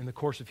in the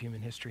course of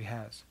human history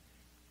has.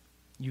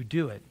 You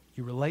do it.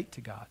 You relate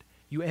to God.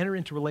 You enter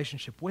into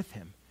relationship with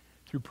him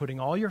through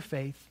putting all your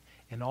faith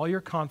and all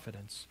your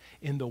confidence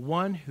in the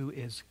one who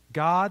is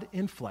God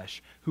in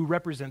flesh, who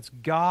represents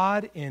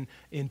God in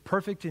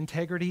perfect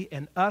integrity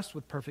and us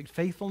with perfect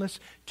faithfulness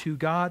to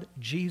God,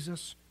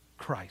 Jesus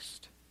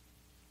Christ.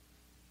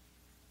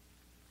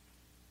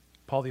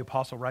 Paul the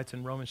Apostle writes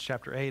in Romans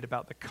chapter 8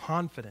 about the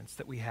confidence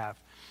that we have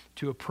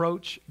to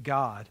approach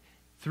God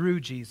through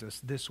Jesus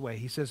this way.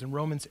 He says in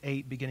Romans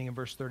 8, beginning in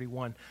verse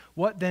 31,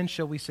 "What then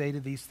shall we say to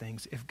these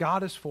things? If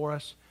God is for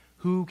us,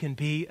 who can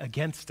be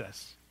against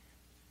us?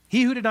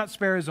 He who did not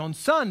spare his own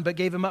son, but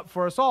gave him up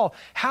for us all,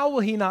 how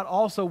will he not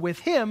also with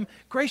him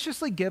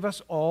graciously give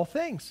us all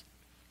things?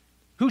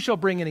 Who shall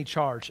bring any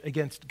charge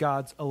against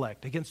God's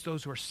elect, against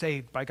those who are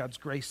saved by God's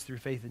grace through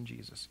faith in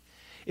Jesus?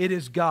 It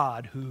is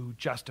God who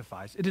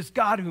justifies. It is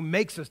God who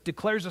makes us,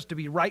 declares us to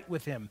be right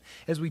with him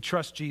as we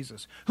trust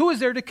Jesus. Who is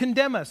there to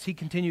condemn us? He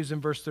continues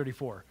in verse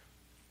 34.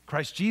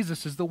 Christ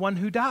Jesus is the one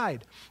who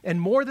died, and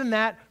more than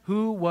that,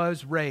 who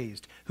was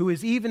raised, who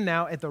is even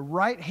now at the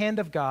right hand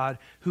of God,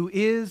 who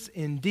is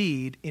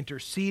indeed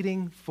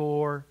interceding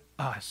for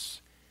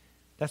us.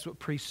 That's what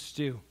priests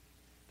do.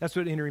 That's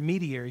what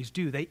intermediaries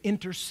do. They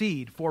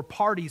intercede for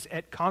parties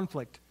at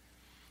conflict,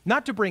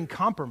 not to bring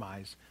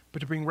compromise,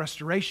 but to bring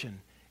restoration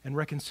and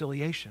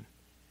reconciliation.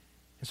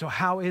 And so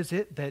how is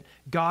it that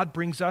God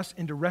brings us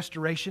into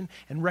restoration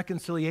and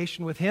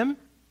reconciliation with him?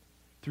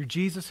 Through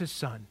Jesus, his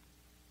son,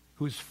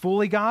 who is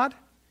fully God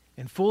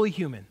and fully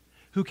human,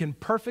 who can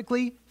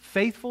perfectly,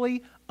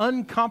 faithfully,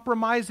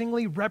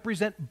 uncompromisingly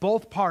represent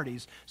both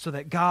parties so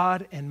that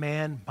God and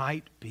man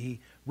might be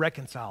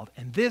reconciled.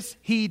 And this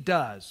he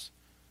does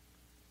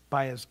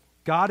by his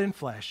God in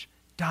flesh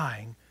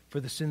dying for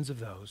the sins of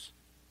those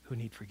who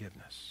need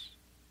forgiveness.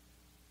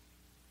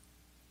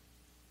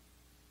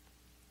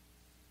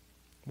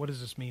 What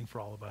does this mean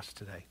for all of us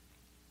today?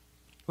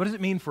 What does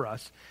it mean for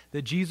us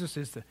that Jesus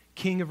is the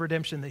King of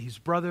redemption, that he's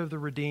brother of the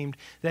redeemed,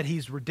 that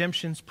he's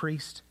redemption's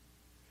priest?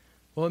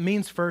 Well, it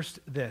means first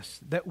this,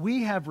 that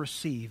we have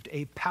received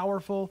a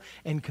powerful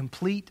and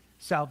complete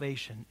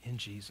salvation in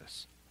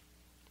Jesus.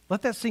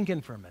 Let that sink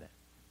in for a minute.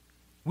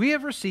 We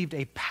have received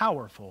a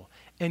powerful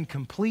and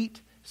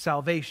complete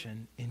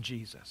salvation in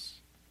Jesus.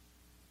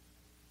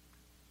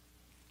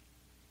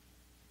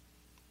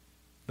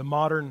 The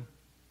modern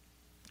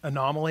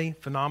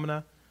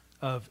phenomena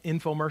of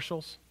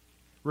infomercials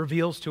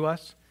reveals to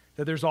us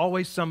that there's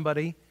always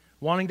somebody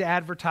wanting to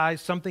advertise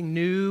something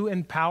new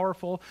and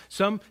powerful,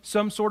 some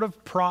sort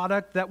of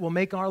product that will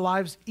make our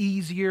lives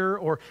easier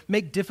or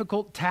make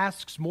difficult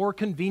tasks more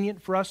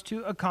convenient for us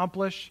to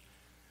accomplish.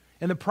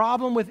 And the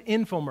problem with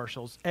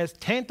infomercials, as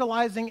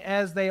tantalizing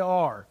as they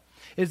are,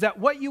 is that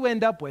what you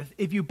end up with,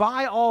 if you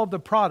buy all of the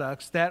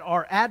products that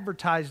are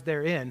advertised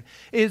therein,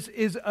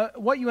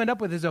 what you end up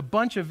with is a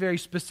bunch of very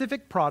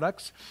specific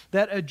products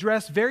that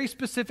address very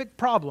specific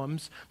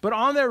problems, but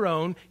on their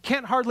own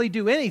can't hardly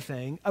do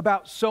anything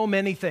about so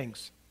many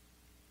things.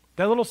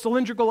 That little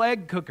cylindrical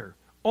egg cooker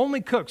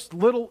only cooks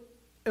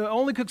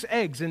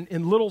eggs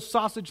in little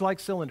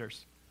sausage-like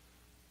cylinders.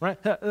 Right?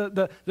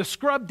 The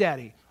Scrub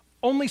Daddy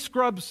only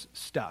scrubs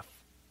stuff.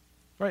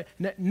 Right?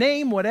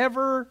 Name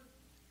whatever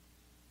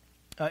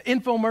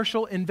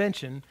infomercial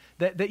invention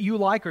that you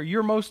like or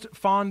you're most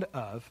fond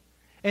of,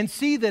 and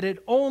see that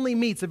it only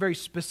meets a very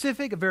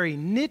specific, a very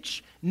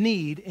niche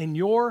need in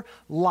your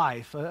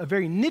life, a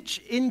very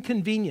niche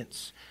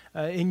inconvenience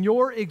in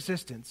your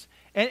existence.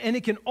 And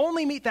it can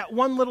only meet that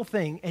one little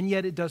thing, and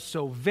yet it does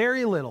so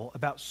very little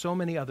about so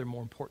many other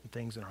more important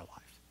things in our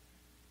life.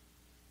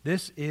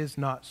 This is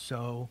not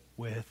so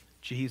with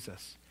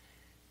Jesus.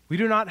 We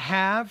do not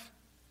have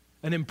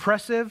an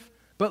impressive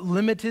but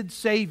limited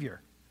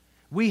Savior.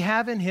 We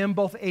have in him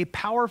both a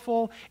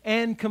powerful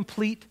and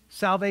complete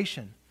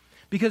salvation.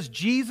 Because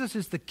Jesus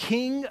is the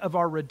King of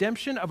our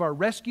redemption, of our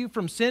rescue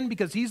from sin,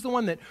 because he's the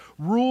one that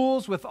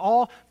rules with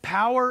all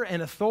power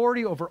and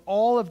authority over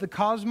all of the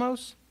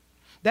cosmos.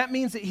 That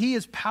means that he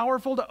is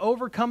powerful to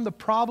overcome the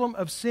problem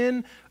of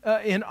sin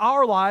in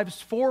our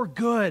lives for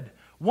good,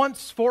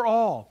 once for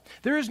all.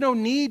 There is no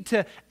need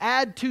to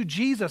add to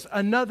Jesus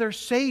another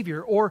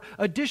Savior or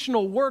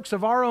additional works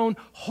of our own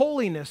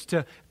holiness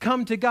to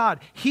come to God.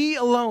 He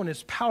alone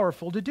is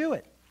powerful to do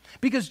it.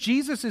 Because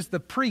Jesus is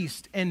the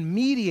priest and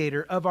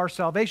mediator of our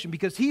salvation,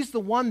 because he's the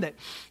one that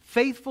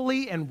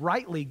faithfully and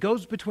rightly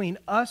goes between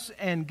us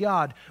and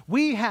God.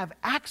 We have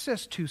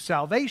access to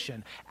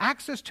salvation,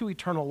 access to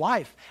eternal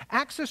life,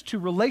 access to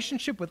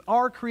relationship with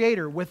our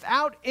Creator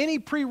without any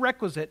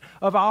prerequisite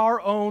of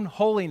our own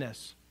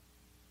holiness.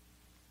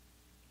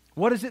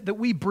 What is it that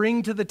we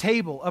bring to the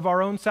table of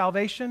our own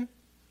salvation?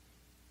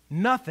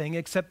 Nothing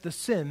except the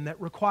sin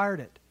that required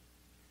it.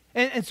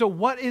 And so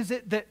what is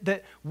it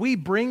that we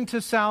bring to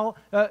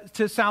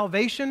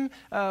salvation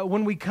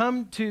when we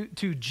come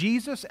to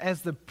Jesus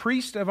as the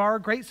priest of our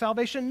great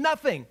salvation?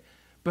 Nothing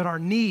but our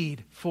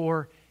need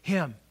for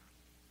him.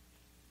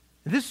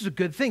 And this is a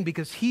good thing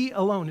because he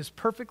alone is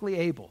perfectly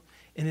able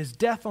in his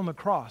death on the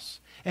cross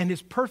and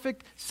his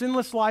perfect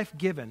sinless life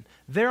given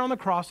there on the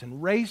cross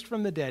and raised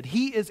from the dead.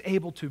 He is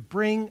able to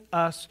bring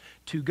us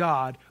to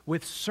God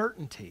with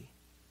certainty.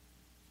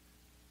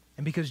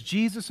 And because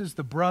Jesus is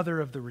the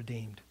brother of the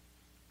redeemed,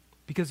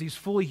 because he's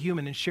fully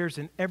human and shares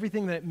in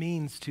everything that it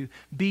means to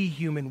be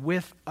human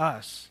with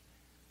us,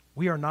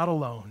 we are not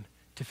alone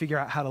to figure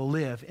out how to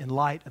live in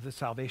light of the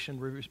salvation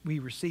we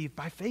receive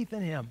by faith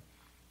in him.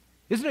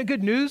 Isn't it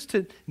good news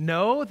to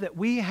know that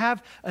we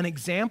have an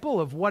example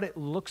of what it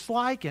looks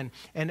like and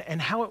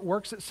how it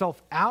works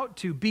itself out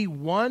to be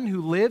one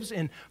who lives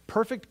in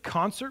perfect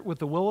concert with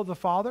the will of the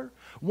Father,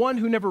 one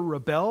who never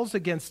rebels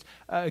against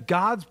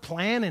God's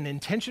plan and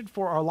intention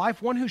for our life,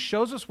 one who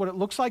shows us what it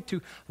looks like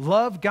to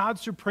love God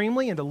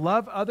supremely and to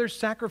love others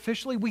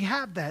sacrificially? We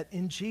have that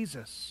in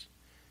Jesus.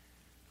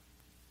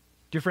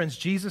 Dear friends,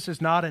 Jesus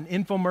is not an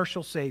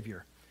infomercial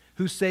Savior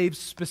who saves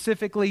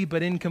specifically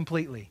but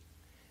incompletely.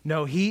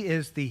 No, he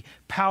is the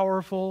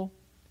powerful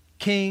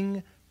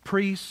King,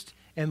 priest,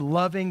 and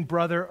loving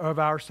brother of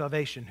our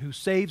salvation who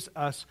saves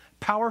us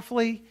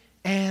powerfully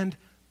and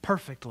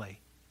perfectly.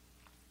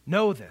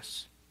 Know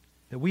this,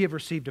 that we have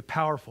received a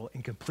powerful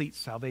and complete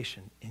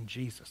salvation in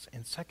Jesus.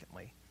 And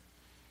secondly,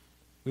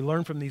 we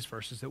learn from these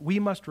verses that we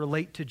must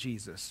relate to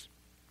Jesus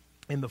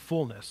in the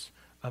fullness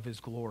of his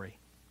glory.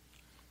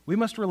 We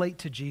must relate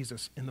to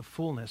Jesus in the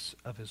fullness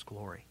of his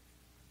glory.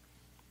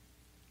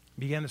 I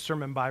began the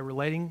sermon by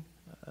relating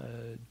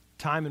a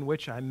time in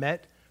which I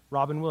met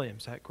Robin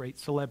Williams, that great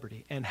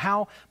celebrity, and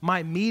how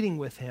my meeting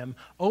with him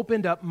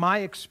opened up my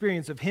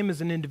experience of him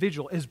as an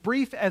individual, as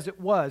brief as it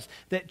was,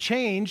 that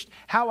changed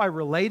how I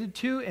related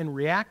to and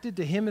reacted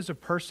to him as a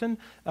person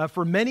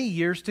for many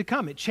years to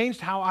come. It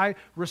changed how I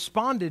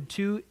responded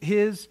to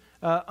his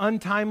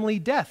untimely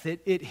death.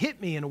 It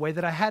hit me in a way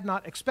that I had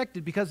not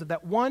expected because of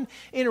that one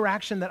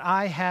interaction that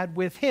I had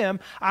with him.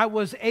 I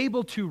was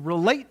able to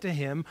relate to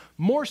him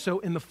more so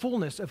in the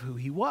fullness of who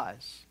he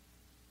was.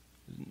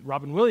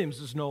 Robin Williams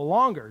is no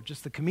longer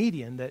just the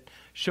comedian that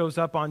shows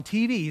up on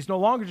TV. He's no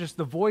longer just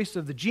the voice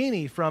of the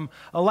genie from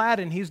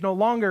Aladdin. He's no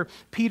longer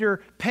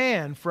Peter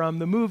Pan from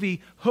the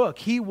movie Hook.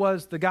 He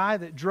was the guy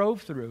that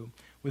drove through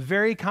with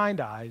very kind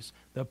eyes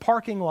the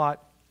parking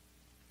lot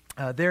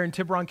there in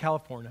Tiburon,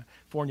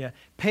 California,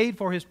 paid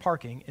for his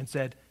parking and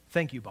said,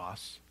 "Thank you,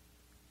 boss,"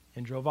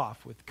 and drove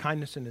off with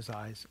kindness in his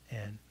eyes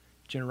and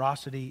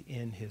generosity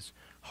in his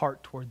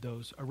heart toward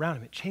those around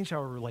him. It changed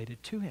how we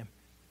related to him.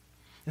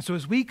 And so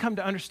as we come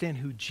to understand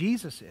who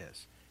Jesus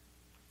is,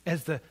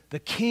 as the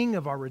king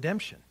of our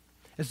redemption,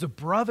 as the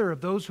brother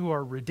of those who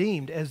are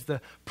redeemed, as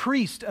the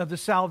priest of the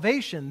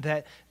salvation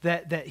that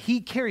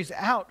he carries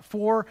out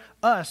for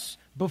us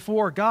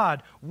before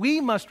God,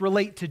 we must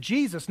relate to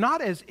Jesus,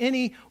 not as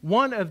any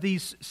one of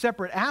these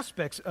separate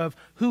aspects of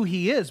who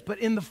he is, but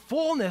in the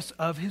fullness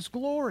of his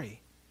glory.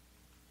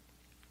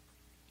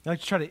 I'd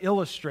like to try to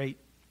illustrate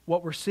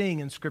what we're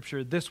seeing in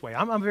Scripture this way.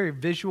 I'm a very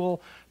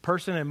visual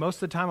person, and most of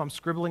the time I'm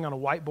scribbling on a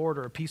whiteboard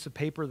or a piece of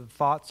paper the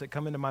thoughts that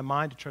come into my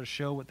mind to try to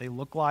show what they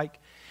look like.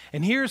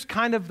 And here's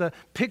kind of the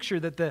picture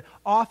that the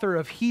author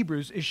of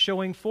Hebrews is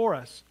showing for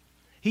us.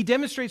 He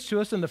demonstrates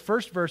to us in the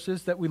first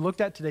verses that we looked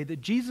at today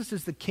that Jesus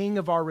is the king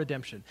of our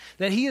redemption,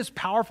 that he is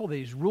powerful, that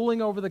he's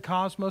ruling over the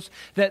cosmos,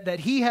 that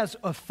he has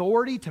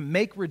authority to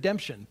make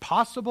redemption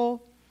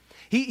possible.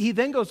 He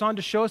then goes on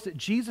to show us that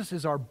Jesus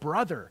is our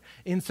brother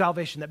in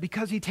salvation, that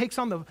because he takes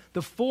on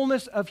the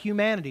fullness of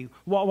humanity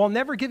while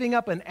never giving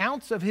up an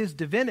ounce of his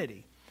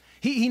divinity,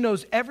 he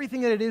knows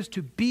everything that it is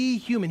to be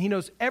human. He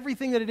knows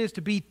everything that it is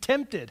to be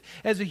tempted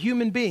as a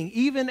human being,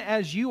 even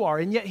as you are,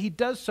 and yet he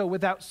does so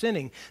without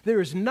sinning.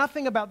 There is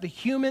nothing about the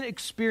human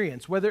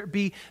experience, whether it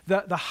be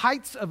the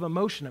heights of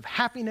emotion, of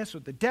happiness, or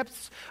the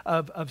depths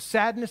of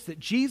sadness, that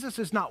Jesus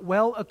is not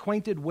well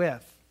acquainted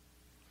with.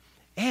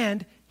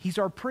 And he's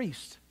our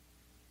priest.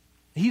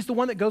 He's the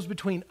one that goes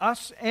between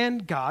us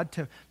and God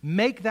to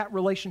make that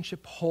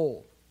relationship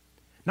whole.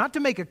 Not to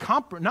make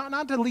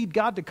not to lead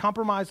God to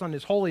compromise on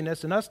his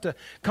holiness and us to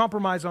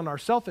compromise on our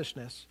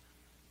selfishness,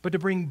 but to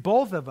bring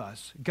both of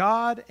us,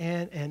 God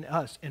and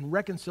us, in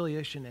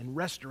reconciliation and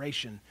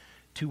restoration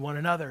to one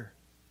another.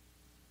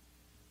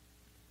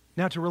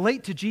 Now, to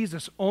relate to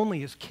Jesus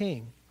only as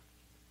king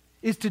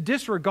is to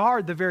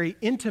disregard the very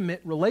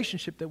intimate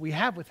relationship that we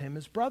have with him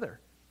as brother,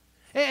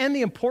 and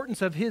the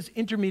importance of his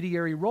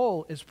intermediary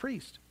role as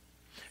priest.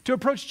 To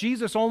approach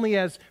Jesus only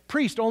as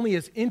priest, only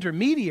as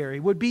intermediary,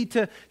 would be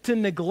to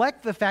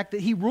neglect the fact that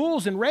he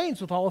rules and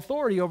reigns with all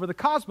authority over the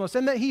cosmos,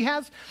 and that he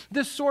has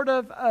this sort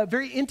of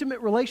very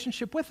intimate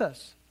relationship with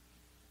us.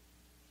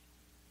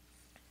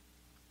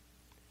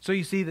 So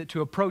you see that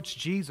to approach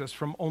Jesus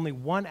from only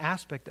one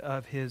aspect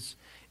of his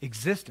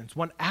existence,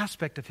 one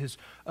aspect of his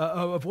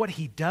of what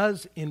he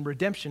does in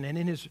redemption and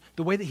in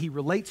the way that he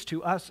relates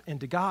to us and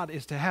to God,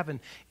 is to have an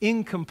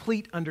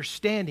incomplete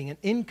understanding, an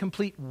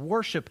incomplete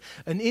worship,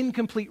 an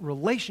incomplete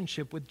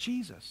relationship with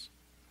Jesus.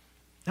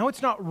 Now,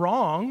 it's not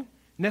wrong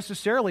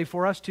necessarily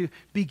for us to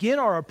begin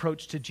our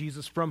approach to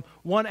Jesus from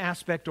one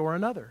aspect or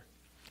another.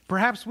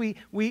 Perhaps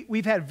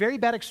we've had very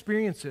bad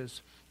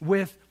experiences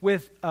with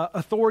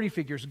authority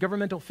figures,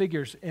 governmental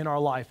figures in our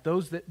life,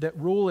 those that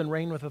rule and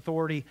reign with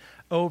authority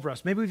over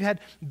us. Maybe we've had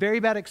very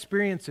bad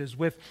experiences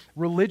with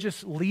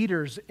religious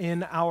leaders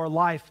in our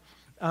life.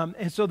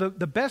 And so the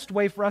best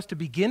way for us to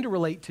begin to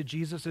relate to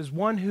Jesus is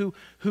one who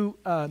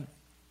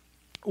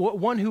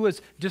one who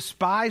was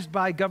despised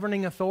by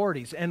governing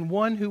authorities, and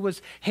one who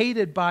was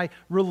hated by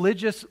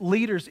religious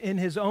leaders in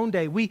his own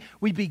day. We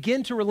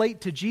begin to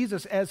relate to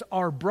Jesus as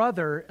our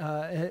brother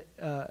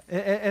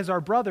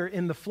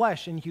in the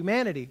flesh, in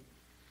humanity.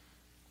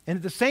 And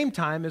at the same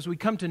time, as we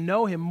come to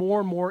know him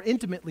more and more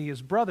intimately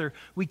as brother,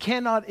 we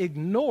cannot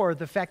ignore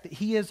the fact that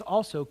he is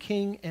also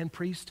king and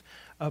priest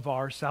of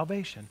our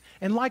salvation.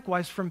 And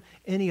likewise from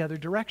any other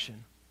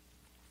direction.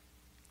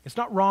 It's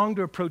not wrong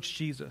to approach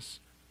Jesus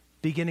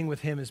beginning with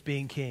him as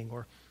being king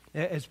or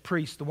as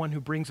priest, the one who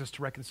brings us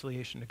to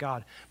reconciliation to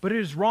God. But it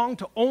is wrong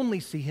to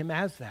only see him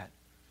as that.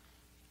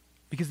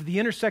 Because at the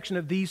intersection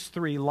of these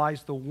three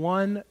lies the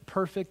one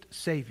perfect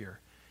Savior,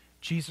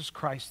 Jesus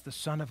Christ, the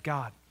Son of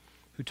God,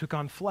 who took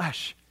on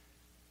flesh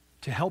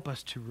to help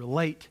us to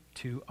relate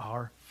to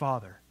our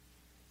Father,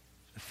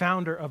 the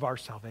founder of our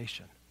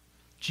salvation.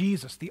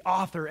 Jesus, the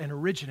author and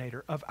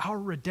originator of our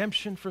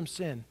redemption from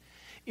sin,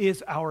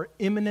 is our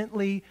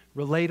eminently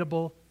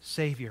relatable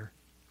Savior.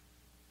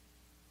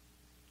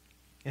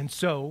 And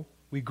so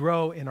we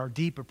grow in our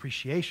deep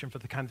appreciation for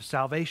the kind of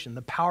salvation,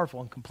 the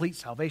powerful and complete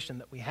salvation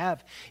that we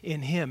have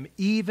in him,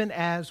 even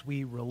as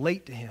we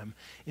relate to him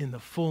in the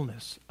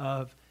fullness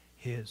of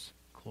his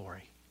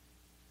glory.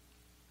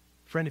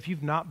 Friend, if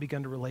you've not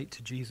begun to relate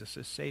to Jesus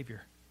as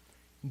Savior,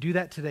 do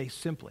that today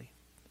simply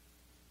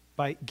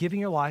by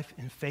giving your life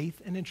in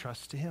faith and in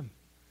trust to him,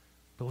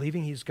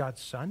 believing he's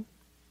God's Son,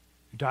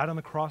 who died on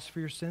the cross for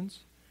your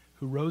sins,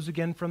 who rose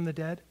again from the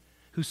dead,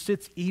 who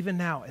sits even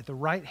now at the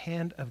right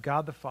hand of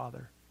God the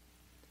Father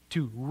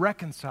to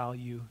reconcile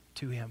you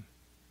to him.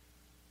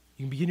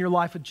 You can begin your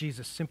life with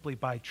Jesus simply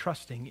by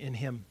trusting in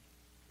him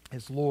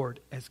as Lord,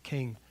 as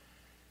King,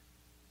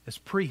 as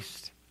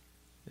priest,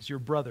 as your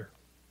brother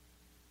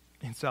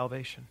in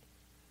salvation.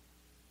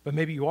 But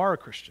maybe you are a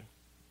Christian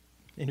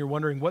and you're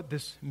wondering what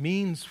this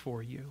means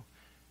for you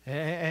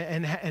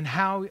and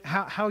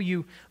how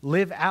you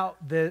live out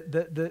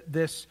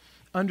this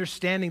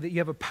understanding that you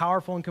have a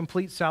powerful and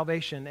complete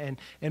salvation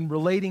and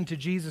relating to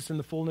Jesus in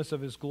the fullness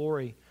of his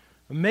glory.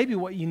 Maybe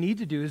what you need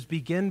to do is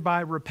begin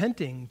by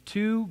repenting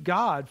to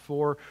God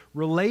for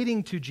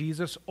relating to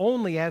Jesus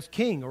only as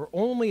king or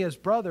only as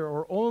brother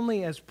or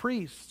only as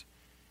priest.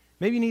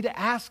 Maybe you need to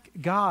ask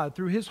God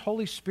through his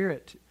Holy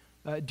Spirit,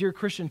 dear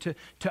Christian,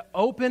 to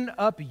open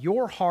up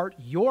your heart,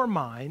 your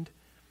mind,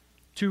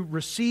 to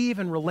receive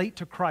and relate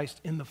to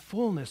Christ in the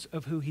fullness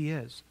of who he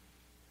is.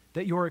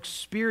 That your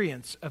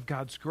experience of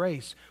God's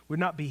grace would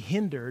not be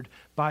hindered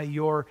by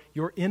your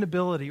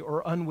inability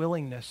or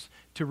unwillingness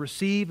to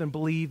receive and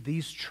believe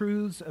these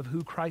truths of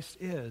who Christ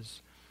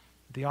is,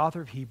 the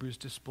author of Hebrews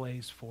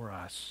displays for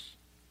us.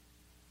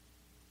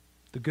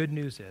 The good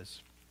news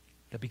is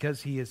that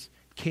because he is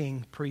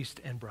king, priest,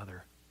 and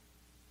brother,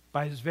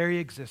 by his very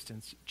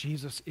existence,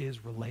 Jesus is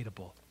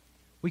relatable.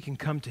 We can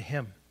come to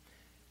him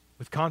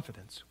with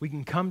confidence. We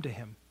can come to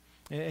him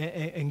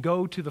and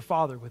go to the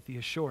Father with the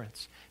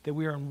assurance that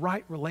we are in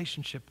right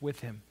relationship with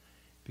him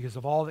because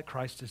of all that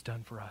Christ has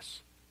done for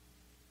us.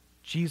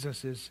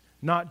 Jesus is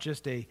not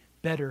just a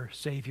better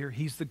Savior.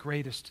 He's the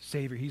greatest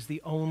Savior. He's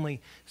the only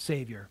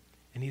Savior.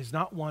 And he is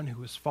not one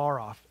who is far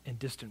off and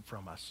distant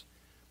from us,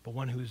 but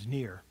one who is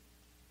near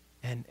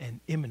and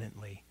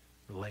imminently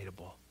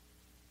relatable.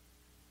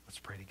 Let's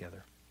pray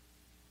together.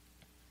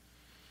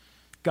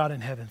 God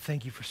in heaven,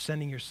 thank you for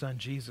sending your Son,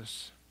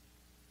 Jesus,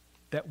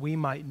 that we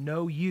might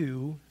know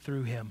you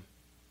through him.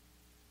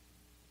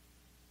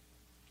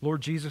 Lord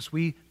Jesus,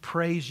 we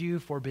praise you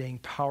for being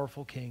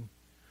powerful King,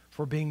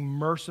 for being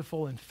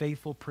merciful and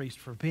faithful priest,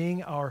 for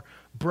being our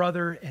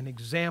brother and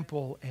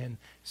example and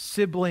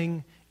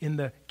sibling in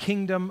the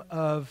kingdom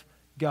of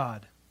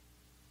God.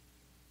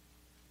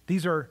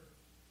 These are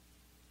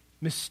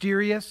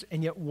mysterious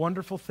and yet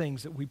wonderful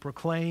things that we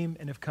proclaim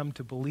and have come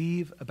to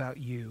believe about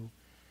you,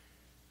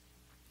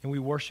 and we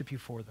worship you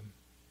for them.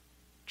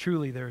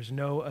 Truly, there is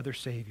no other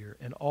Savior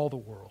in all the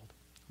world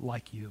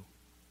like you.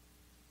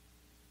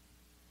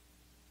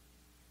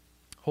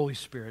 Holy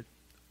Spirit,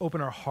 open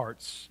our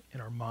hearts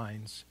and our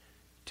minds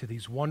to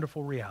these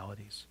wonderful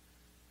realities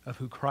of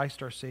who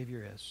Christ our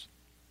Savior is,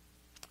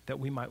 that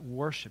we might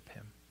worship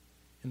him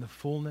in the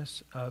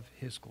fullness of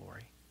his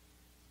glory.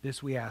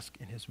 This we ask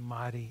in his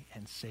mighty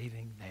and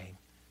saving name.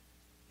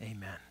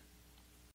 Amen.